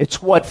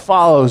 It's what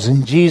follows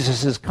in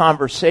Jesus'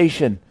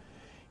 conversation.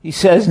 He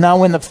says, "Now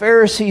when the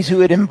Pharisees who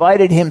had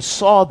invited him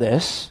saw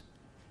this,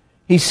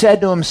 he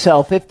said to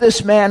himself, if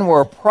this man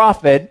were a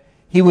prophet,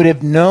 he would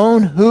have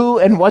known who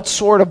and what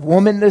sort of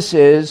woman this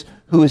is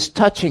who is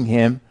touching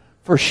him,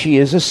 for she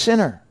is a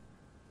sinner."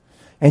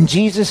 And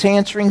Jesus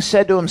answering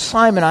said to him,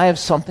 "Simon, I have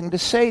something to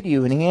say to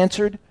you." And he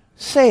answered,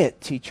 "Say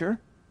it, teacher."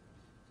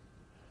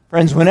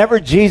 Friends, whenever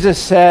Jesus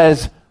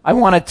says, "I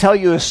want to tell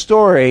you a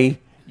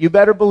story," you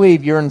better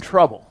believe you're in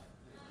trouble.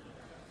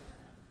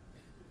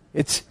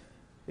 It's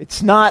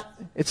not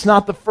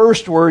the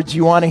first words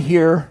you want to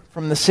hear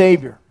from the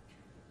Savior.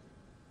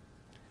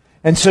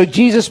 And so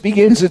Jesus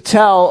begins to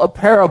tell a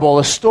parable,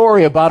 a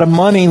story about a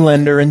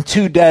moneylender and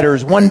two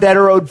debtors. One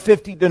debtor owed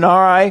 50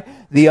 denarii,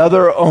 the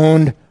other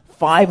owned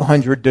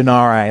 500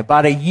 denarii,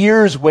 about a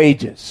year's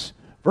wages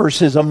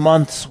versus a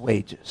month's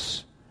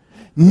wages.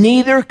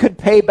 Neither could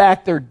pay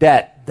back their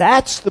debt.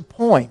 That's the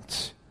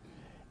point.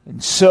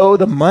 And so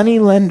the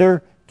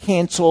moneylender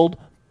canceled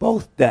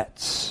both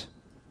debts.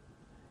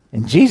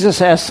 And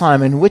Jesus asked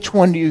Simon, "Which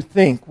one do you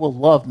think will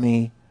love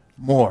me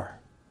more?"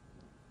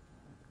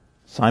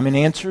 Simon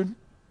answered,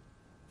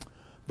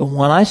 "The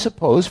one, I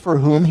suppose, for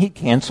whom he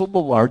canceled the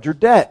larger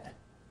debt."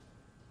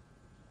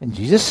 And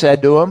Jesus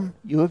said to him,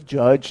 "You have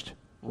judged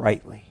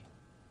rightly."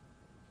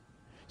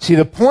 See,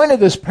 the point of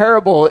this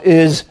parable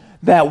is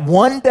that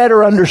one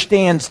debtor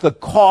understands the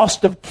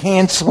cost of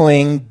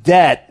canceling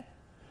debt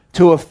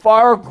to a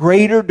far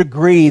greater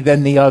degree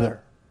than the other.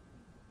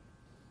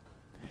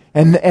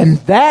 And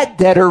that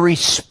debtor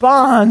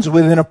responds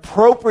with an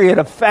appropriate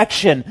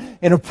affection,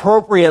 an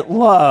appropriate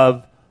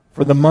love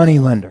for the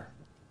moneylender.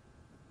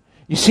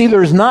 You see,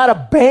 there's not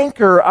a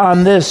banker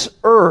on this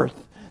earth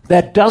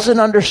that doesn't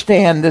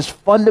understand this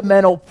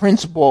fundamental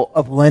principle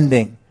of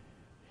lending.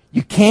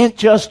 You can't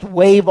just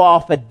wave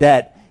off a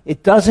debt.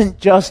 It doesn't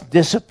just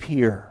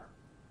disappear.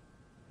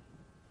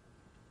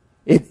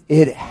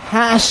 It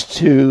has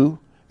to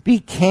be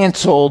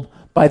canceled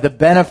by the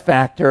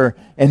benefactor,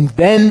 and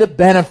then the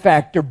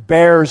benefactor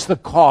bears the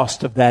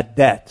cost of that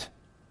debt.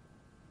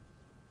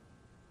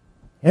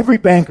 Every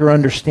banker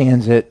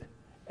understands it.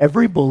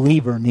 Every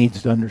believer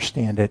needs to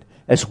understand it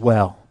as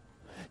well.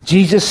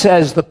 Jesus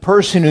says the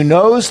person who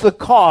knows the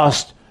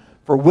cost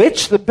for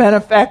which the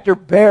benefactor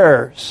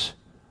bears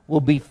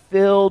will be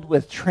filled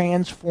with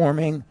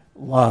transforming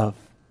love.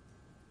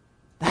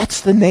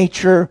 That's the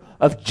nature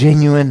of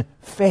genuine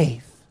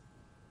faith.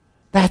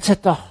 That's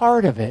at the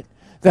heart of it,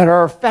 that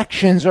our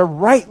affections are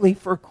rightly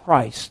for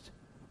Christ.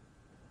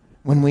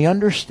 When we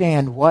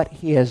understand what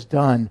He has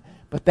done,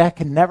 but that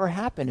can never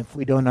happen if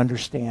we don't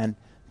understand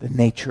the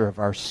nature of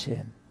our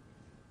sin.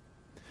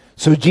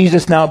 So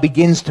Jesus now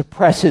begins to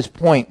press his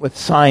point with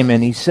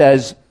Simon. He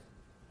says,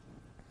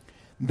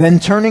 then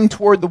turning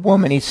toward the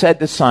woman, he said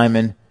to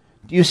Simon,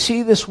 do you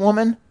see this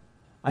woman?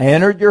 I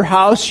entered your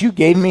house. You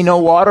gave me no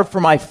water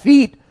for my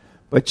feet,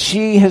 but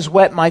she has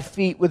wet my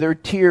feet with her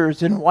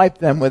tears and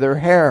wiped them with her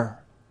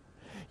hair.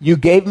 You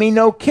gave me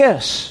no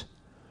kiss,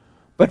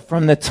 but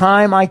from the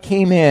time I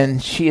came in,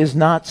 she has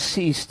not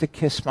ceased to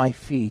kiss my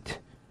feet.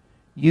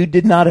 You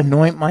did not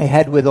anoint my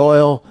head with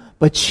oil,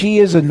 but she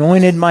has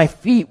anointed my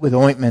feet with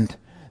ointment.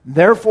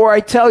 Therefore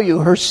I tell you,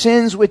 her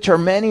sins, which are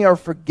many, are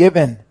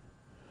forgiven.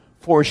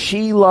 For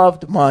she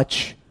loved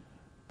much,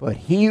 but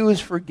he who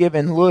is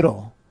forgiven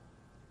little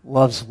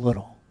loves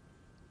little.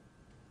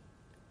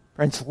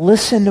 Friends,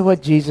 listen to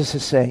what Jesus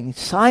is saying.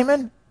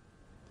 Simon,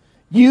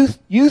 you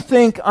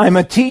think I'm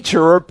a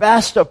teacher or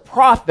best a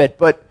prophet,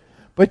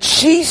 but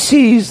she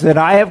sees that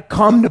I have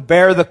come to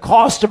bear the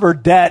cost of her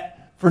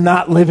debt for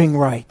not living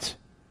right.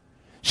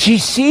 She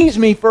sees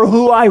me for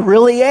who I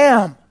really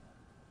am.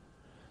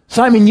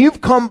 Simon,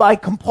 you've come by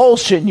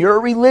compulsion. You're a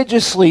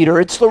religious leader.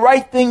 It's the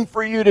right thing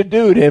for you to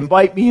do to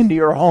invite me into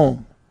your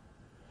home.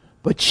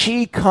 But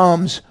she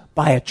comes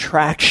by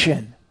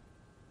attraction,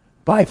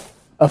 by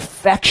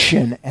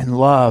affection and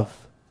love.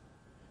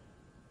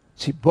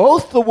 See,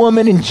 both the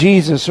woman and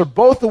Jesus, or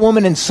both the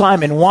woman and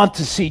Simon, want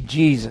to see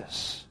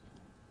Jesus.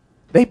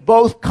 They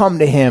both come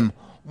to him.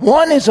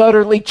 One is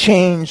utterly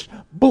changed,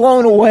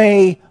 blown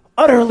away,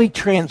 utterly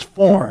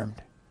transformed.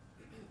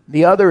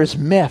 The other is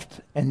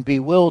miffed and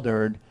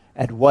bewildered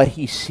at what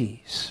he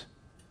sees.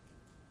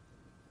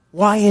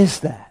 Why is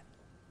that?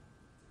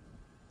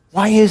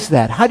 Why is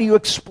that? How do you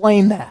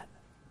explain that?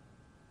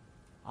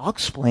 I'll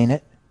explain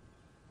it.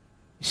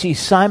 You see,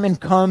 Simon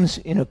comes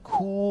in a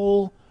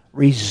cool,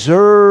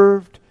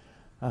 reserved,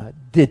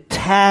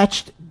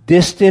 detached,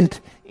 distant,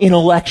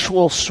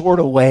 intellectual sort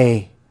of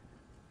way.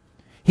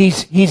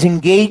 He's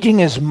engaging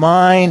his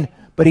mind,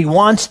 but he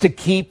wants to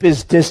keep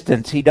his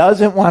distance. He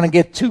doesn't want to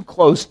get too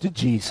close to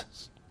Jesus.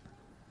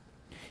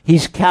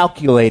 He's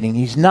calculating.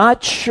 He's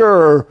not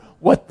sure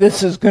what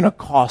this is going to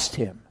cost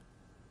him.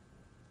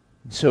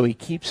 And so he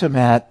keeps him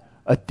at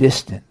a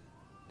distance.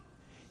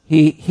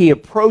 He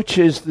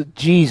approaches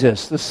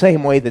Jesus the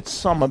same way that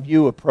some of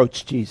you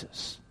approach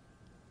Jesus.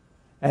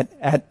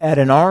 At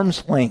an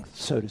arm's length,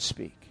 so to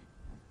speak.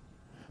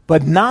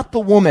 But not the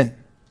woman.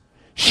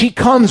 She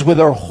comes with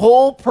her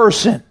whole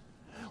person,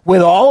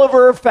 with all of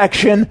her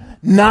affection,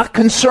 not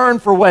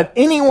concerned for what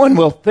anyone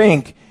will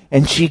think,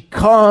 and she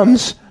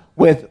comes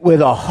with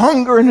a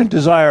hunger and a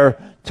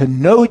desire to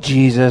know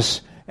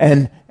Jesus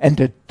and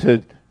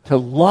to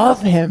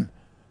love him,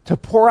 to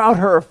pour out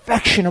her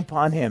affection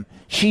upon him.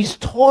 She's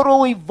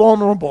totally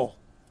vulnerable.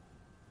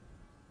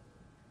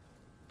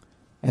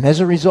 And as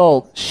a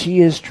result,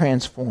 she is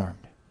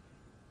transformed.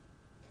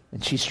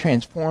 And she's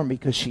transformed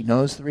because she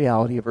knows the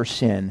reality of her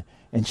sin,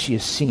 and she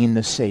has seen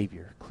the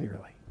Savior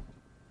clearly.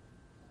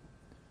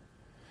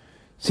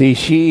 See,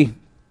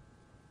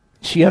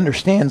 she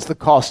understands the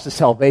cost of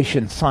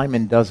salvation.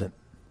 Simon doesn't.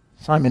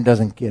 Simon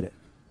doesn't get it.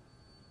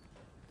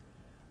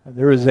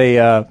 There was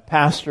a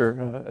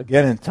pastor,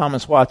 again in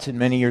Thomas Watson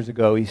many years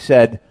ago, he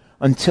said,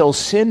 until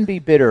sin be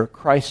bitter,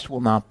 Christ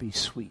will not be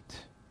sweet.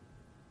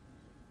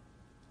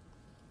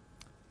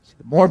 See,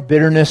 the more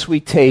bitterness we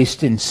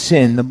taste in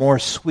sin, the more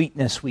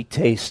sweetness we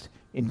taste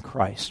in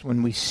Christ.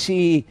 When we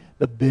see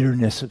the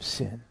bitterness of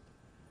sin,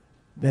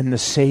 then the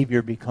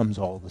Savior becomes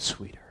all the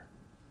sweeter.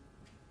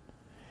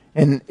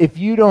 And if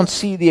you don't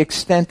see the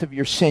extent of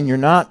your sin, you're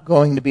not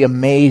going to be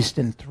amazed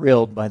and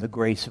thrilled by the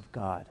grace of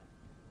God.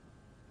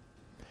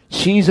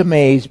 She's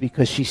amazed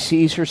because she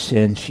sees her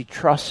sin, she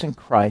trusts in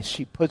Christ,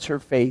 she puts her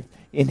faith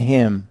in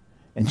him,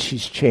 and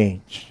she's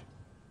changed.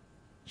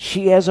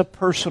 She has a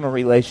personal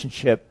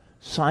relationship.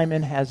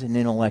 Simon has an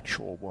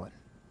intellectual one.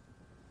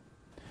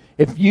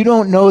 If you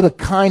don't know the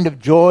kind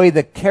of joy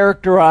that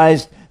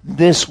characterized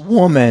this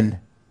woman,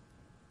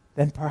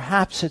 then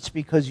perhaps it's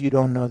because you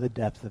don't know the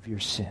depth of your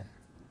sin.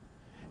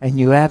 And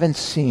you haven't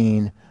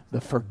seen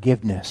the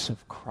forgiveness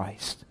of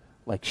Christ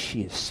like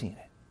she has seen it.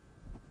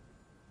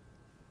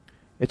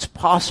 It's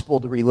possible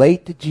to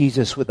relate to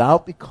Jesus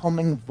without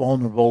becoming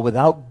vulnerable,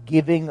 without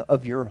giving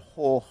of your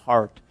whole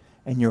heart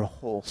and your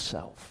whole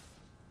self.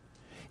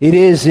 It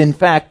is, in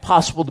fact,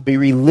 possible to be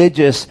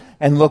religious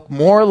and look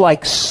more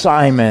like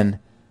Simon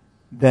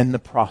than the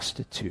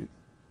prostitute.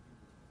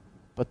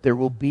 But there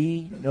will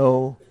be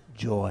no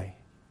joy.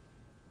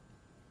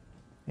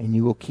 And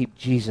you will keep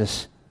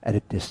Jesus at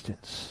a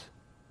distance.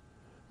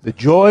 The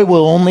joy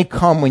will only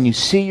come when you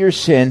see your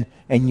sin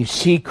and you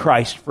see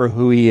Christ for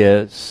who he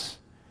is.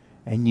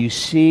 And you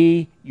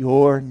see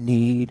your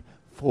need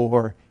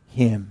for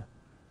him.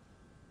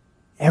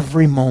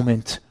 Every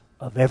moment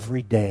of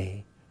every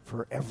day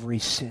for every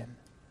sin.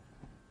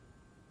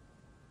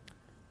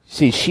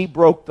 See, she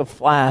broke the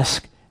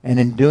flask and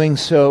in doing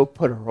so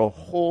put her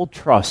whole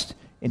trust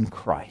in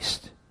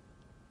Christ.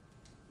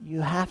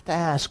 You have to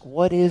ask,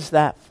 what is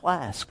that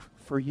flask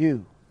for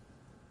you?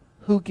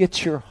 Who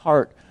gets your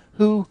heart?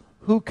 Who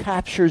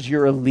captures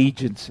your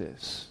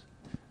allegiances?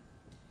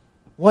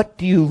 What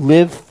do you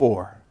live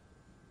for?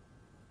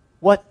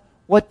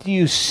 What do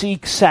you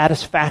seek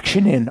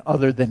satisfaction in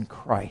other than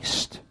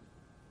Christ?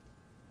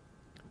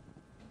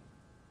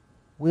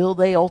 Will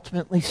they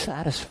ultimately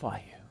satisfy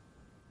you?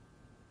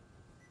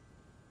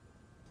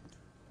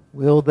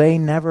 Will they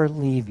never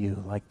leave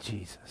you like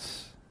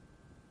Jesus?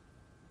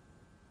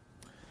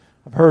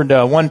 I've heard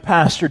one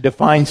pastor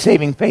define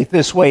saving faith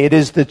this way. It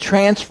is the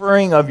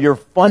transferring of your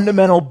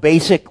fundamental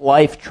basic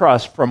life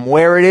trust from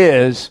where it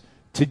is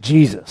to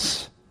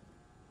Jesus.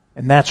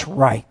 And that's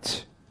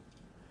right.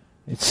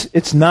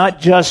 It's not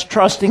just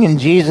trusting in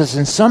Jesus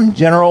in some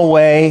general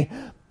way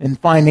and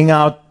finding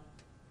out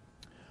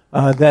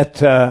that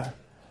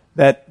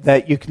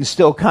you can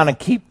still kind of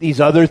keep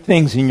these other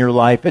things in your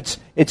life.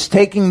 It's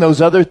taking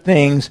those other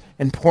things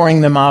and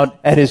pouring them out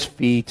at His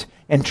feet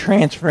and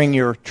transferring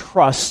your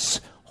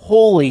trusts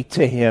wholly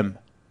to Him,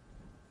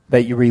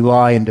 that you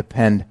rely and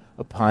depend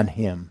upon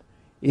Him.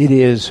 It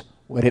is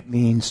what it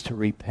means to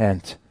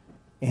repent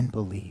and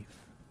believe.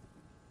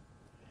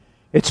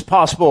 It's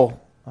possible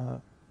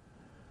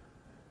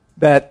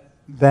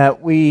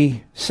that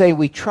we say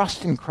we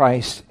trust in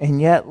Christ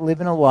and yet live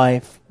in a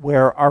life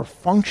where our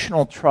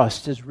functional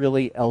trust is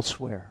really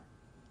elsewhere.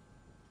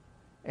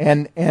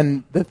 And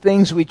the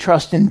things we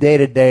trust in day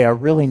to day are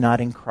really not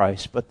in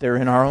Christ, but they're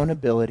in our own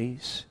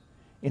abilities,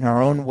 in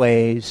our own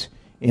ways,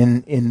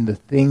 in the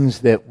things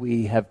that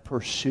we have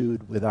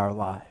pursued with our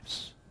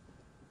lives.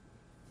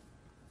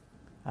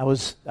 That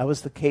was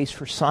the case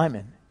for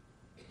Simon.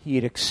 He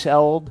had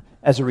excelled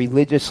as a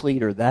religious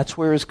leader. That's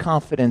where his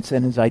confidence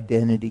and his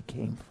identity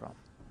came from.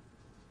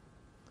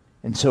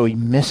 And so he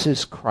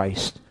misses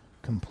Christ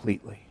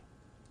completely.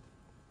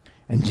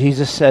 And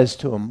Jesus says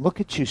to him, "Look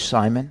at you,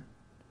 Simon.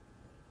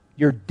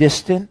 You're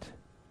distant.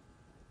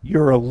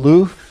 You're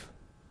aloof.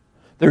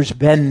 There's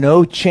been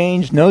no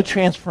change, no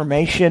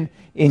transformation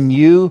in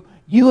you.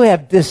 You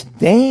have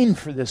disdain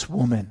for this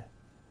woman.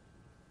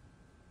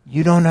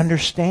 You don't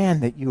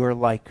understand that you are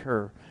like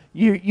her.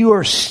 You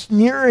are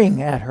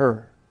sneering at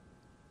her.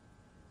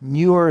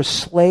 You are a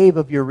slave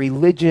of your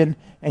religion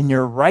and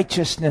your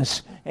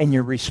righteousness and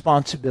your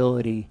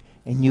responsibility,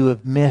 and you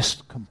have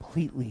missed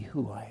completely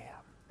who I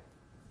am."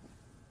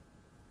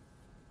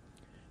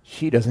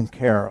 She doesn't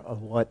care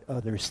of what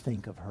others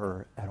think of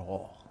her at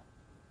all.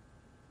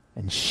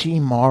 And she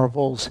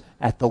marvels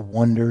at the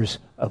wonders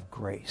of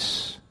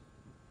grace.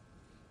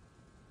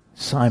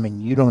 Simon,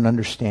 you don't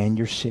understand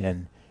your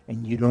sin,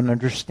 and you don't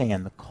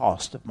understand the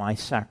cost of my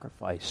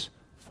sacrifice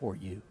for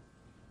you.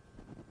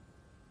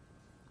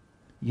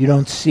 You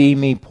don't see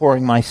me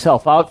pouring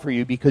myself out for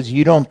you because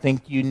you don't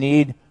think you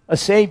need a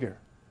Savior.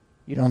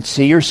 You don't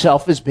see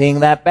yourself as being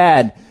that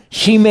bad.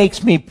 She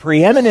makes me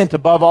preeminent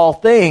above all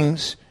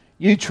things.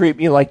 You treat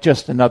me like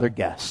just another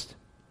guest.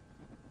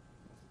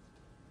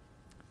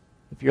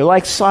 If you're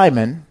like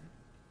Simon,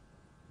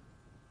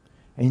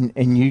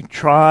 and you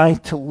try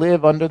to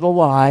live under the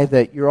lie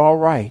that you're all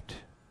right,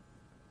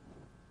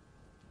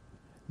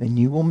 then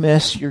you will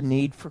miss your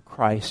need for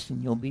Christ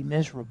and you'll be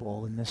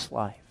miserable in this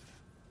life.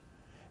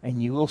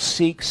 And you will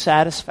seek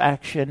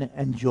satisfaction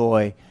and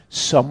joy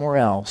somewhere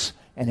else,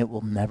 and it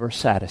will never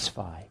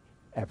satisfy,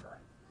 ever.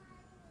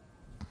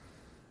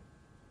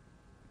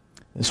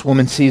 This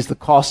woman sees the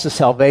cost of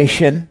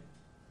salvation.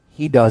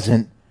 He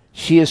doesn't.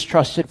 She is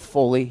trusted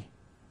fully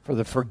for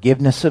the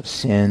forgiveness of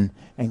sin,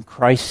 and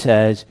Christ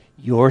says,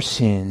 "Your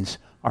sins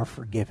are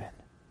forgiven."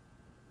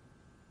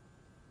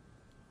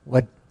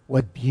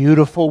 What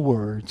beautiful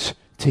words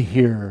to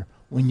hear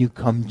when you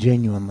come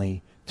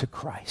genuinely to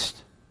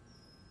Christ.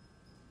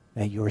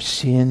 That your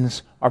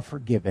sins are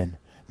forgiven.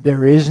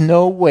 There is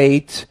no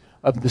weight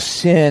of the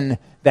sin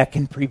that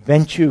can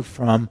prevent you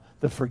from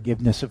the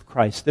forgiveness of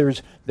Christ.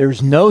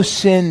 There's no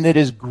sin that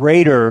is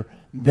greater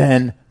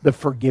than the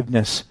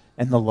forgiveness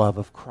and the love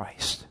of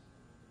Christ.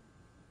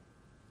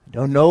 I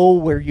don't know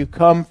where you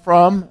come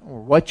from or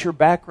what your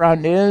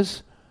background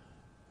is.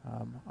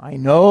 I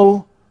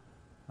know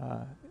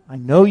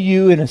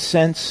you in a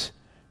sense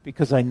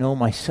because I know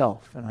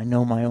myself and I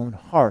know my own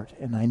heart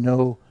and I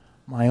know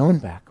my own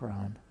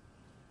background.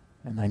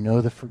 And I know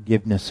the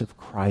forgiveness of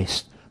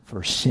Christ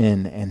for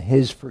sin, and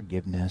His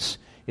forgiveness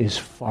is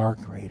far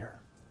greater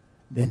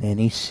than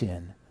any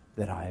sin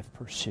that I have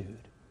pursued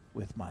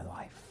with my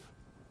life.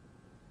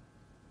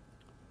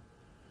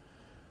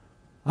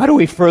 How do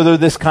we further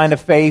this kind of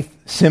faith?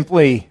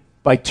 Simply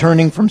by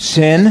turning from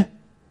sin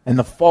and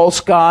the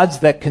false gods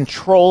that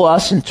control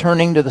us and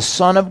turning to the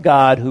Son of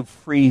God who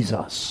frees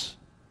us.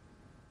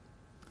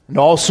 And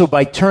also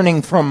by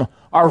turning from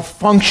our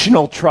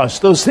functional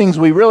trust, those things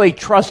we really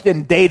trust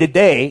in day to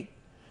day,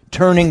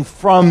 turning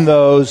from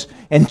those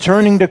and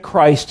turning to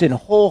Christ in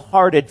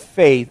wholehearted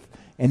faith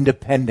and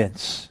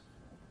dependence.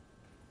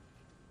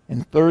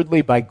 And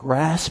thirdly, by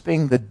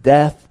grasping the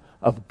depth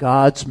of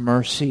God's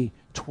mercy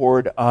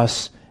toward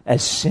us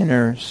as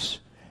sinners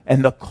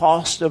and the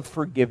cost of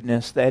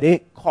forgiveness, that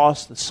it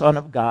cost the Son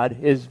of God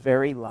His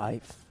very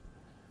life,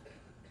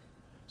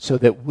 so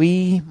that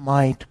we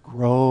might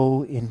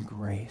grow in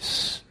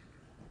grace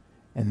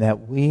and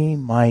that we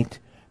might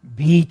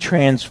be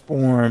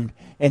transformed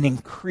and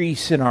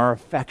increase in our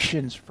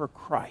affections for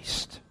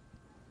Christ.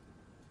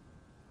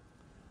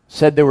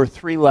 Said there were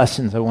 3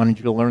 lessons I wanted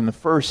you to learn. The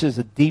first is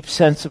a deep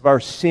sense of our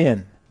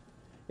sin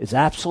is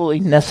absolutely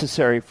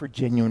necessary for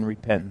genuine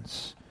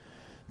repentance.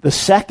 The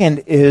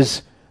second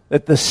is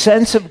that the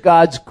sense of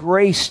God's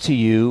grace to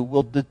you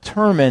will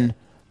determine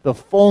the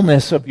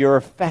fullness of your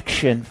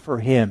affection for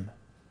Him.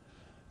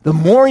 The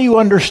more you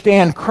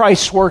understand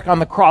Christ's work on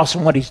the cross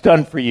and what He's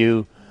done for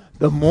you,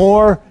 the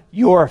more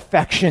your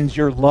affections,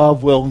 your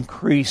love will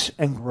increase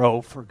and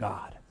grow for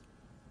God.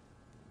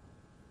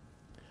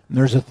 And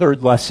there's a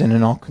third lesson,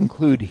 and I'll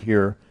conclude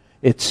here.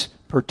 It's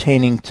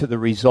pertaining to the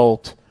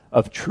result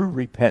of true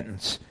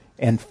repentance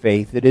and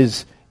faith. It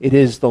is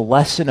the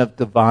lesson of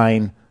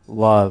divine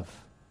love.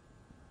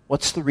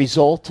 What's the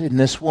result in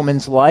this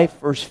woman's life?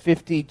 Verse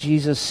 50,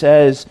 Jesus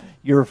says,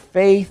 "Your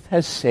faith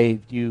has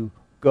saved you.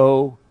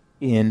 Go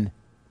in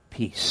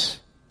peace."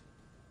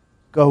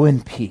 Go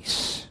in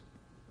peace.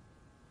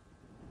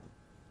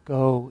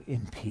 Go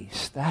in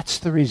peace. That's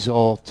the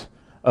result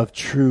of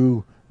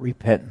true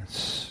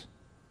repentance.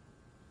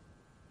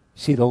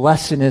 See, the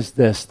lesson is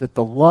this, that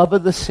the love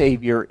of the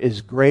Savior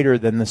is greater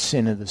than the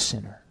sin of the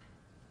sinner.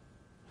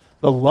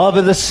 The love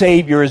of the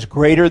Savior is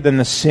greater than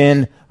the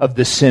sin of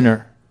the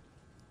sinner.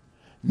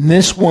 And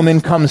this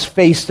woman comes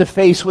face to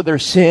face with her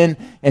sin,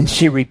 and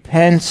she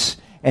repents,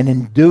 and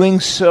in doing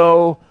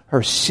so,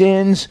 her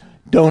sins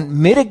don't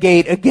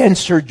mitigate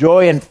against her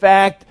joy. In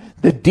fact,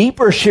 the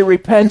deeper she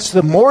repents,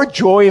 the more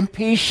joy and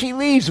peace she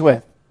leaves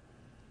with,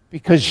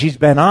 because she's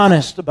been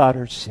honest about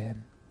her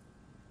sin.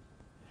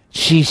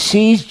 She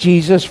sees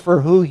Jesus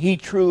for who He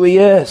truly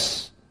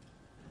is,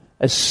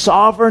 as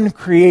sovereign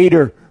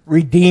creator,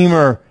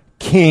 redeemer,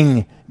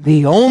 king,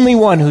 the only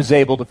one who's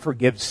able to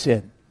forgive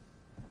sin.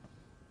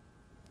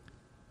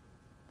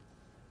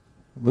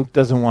 Luke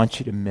doesn't want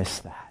you to miss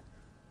that.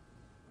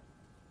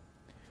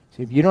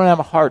 See, if you don't have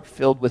a heart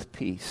filled with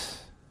peace,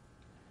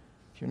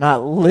 if you're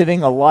not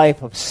living a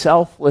life of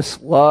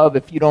selfless love,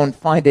 if you don't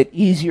find it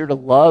easier to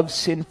love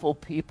sinful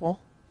people,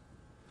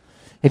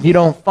 if you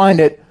don't find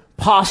it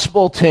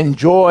possible to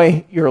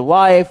enjoy your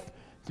life,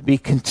 to be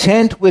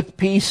content with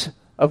peace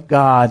of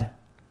God,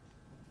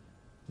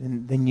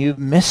 then you've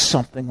missed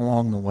something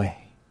along the way.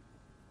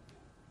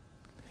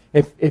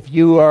 If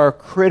you are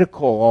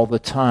critical all the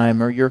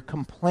time, or you're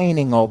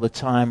complaining all the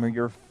time, or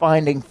you're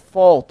finding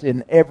fault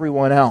in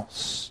everyone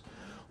else,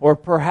 or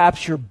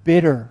perhaps you're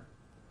bitter,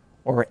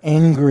 or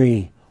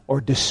angry, or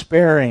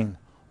despairing,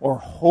 or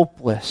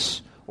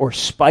hopeless, or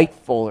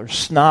spiteful, or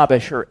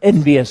snobbish, or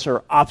envious,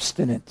 or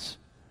obstinate,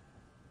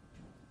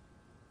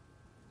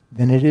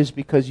 then it is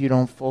because you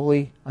don't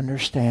fully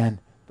understand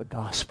the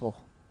gospel.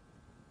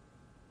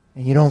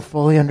 And you don't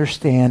fully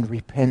understand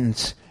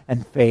repentance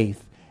and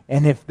faith.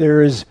 And if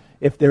there is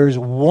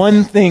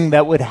one thing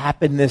that would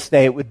happen this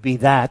day, it would be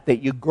that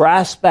you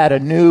grasp that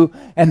anew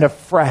and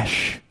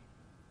afresh,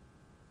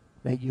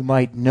 that you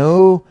might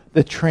know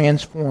the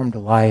transformed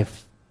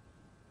life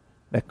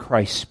that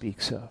Christ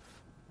speaks of.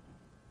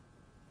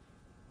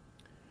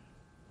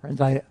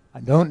 Friends, I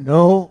don't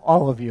know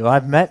all of you.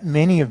 I've met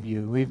many of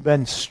you. We've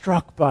been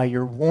struck by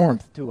your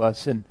warmth to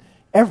us, and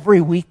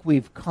every week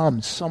we've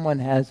come, someone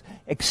has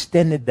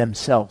extended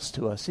themselves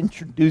to us,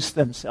 introduced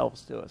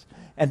themselves to us,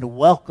 and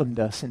welcomed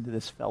us into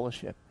this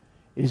fellowship.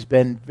 It has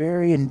been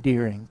very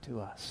endearing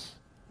to us.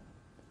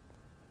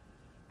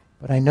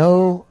 But I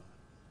know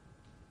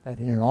that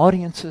in an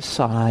audience this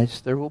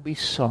size, there will be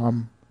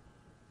some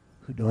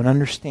who don't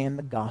understand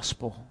the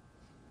gospel.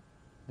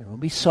 There will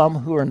be some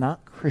who are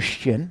not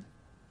Christian,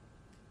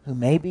 who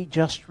may be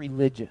just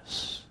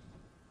religious.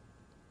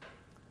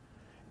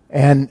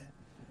 And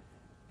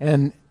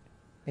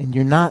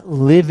you're not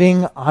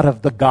living out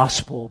of the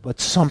gospel, but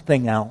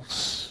something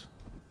else.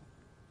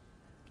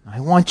 I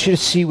want you to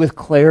see with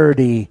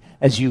clarity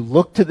as you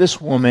look to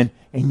this woman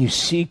and you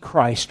see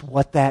Christ,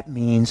 what that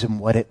means and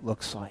what it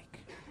looks like,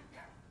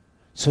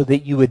 so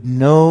that you would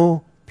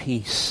know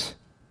peace,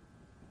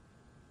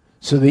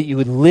 so that you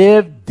would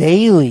live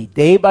daily,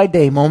 day by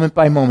day, moment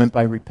by moment,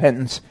 by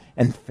repentance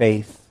and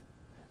faith,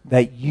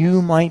 that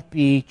you might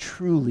be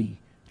truly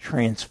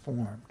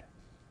transformed,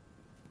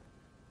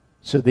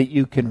 so that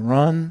you can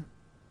run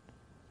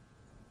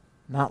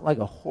not like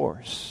a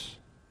horse,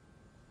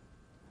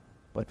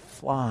 but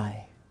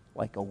fly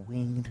like a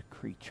winged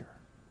creature.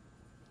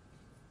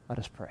 Let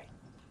us pray.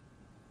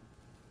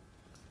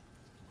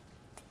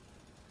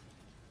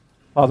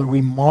 Father,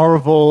 we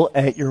marvel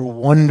at your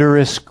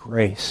wondrous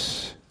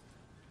grace.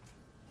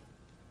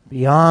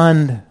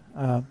 Beyond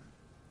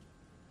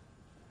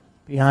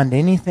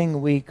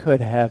anything we could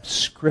have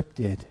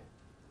scripted,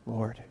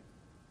 Lord.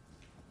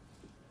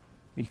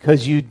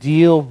 Because you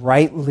deal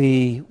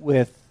rightly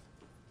with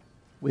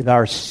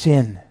our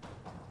sin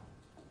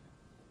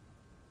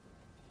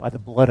by the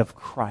blood of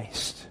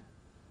Christ,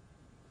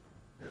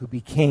 who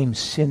became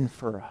sin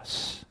for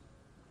us,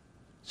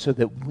 so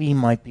that we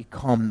might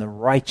become the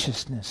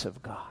righteousness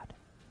of God.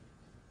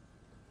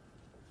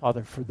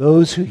 Father, for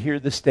those who hear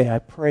this day, I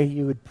pray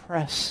you would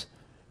press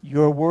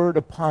your word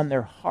upon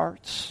their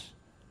hearts,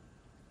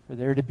 for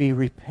there to be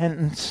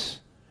repentance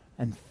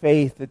and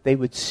faith, that they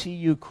would see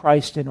you,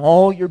 Christ, in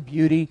all your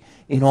beauty,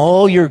 in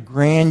all your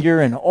grandeur,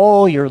 and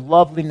all your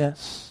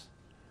loveliness,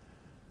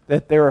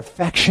 that their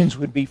affections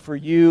would be for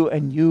you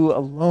and you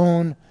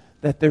alone,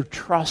 that their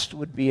trust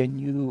would be in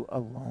you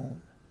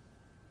alone,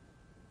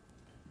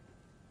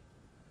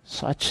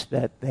 such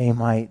that they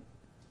might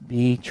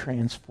be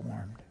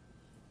transformed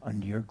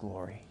unto your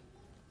glory.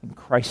 In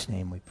Christ's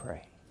name we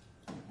pray.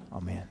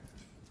 Amen.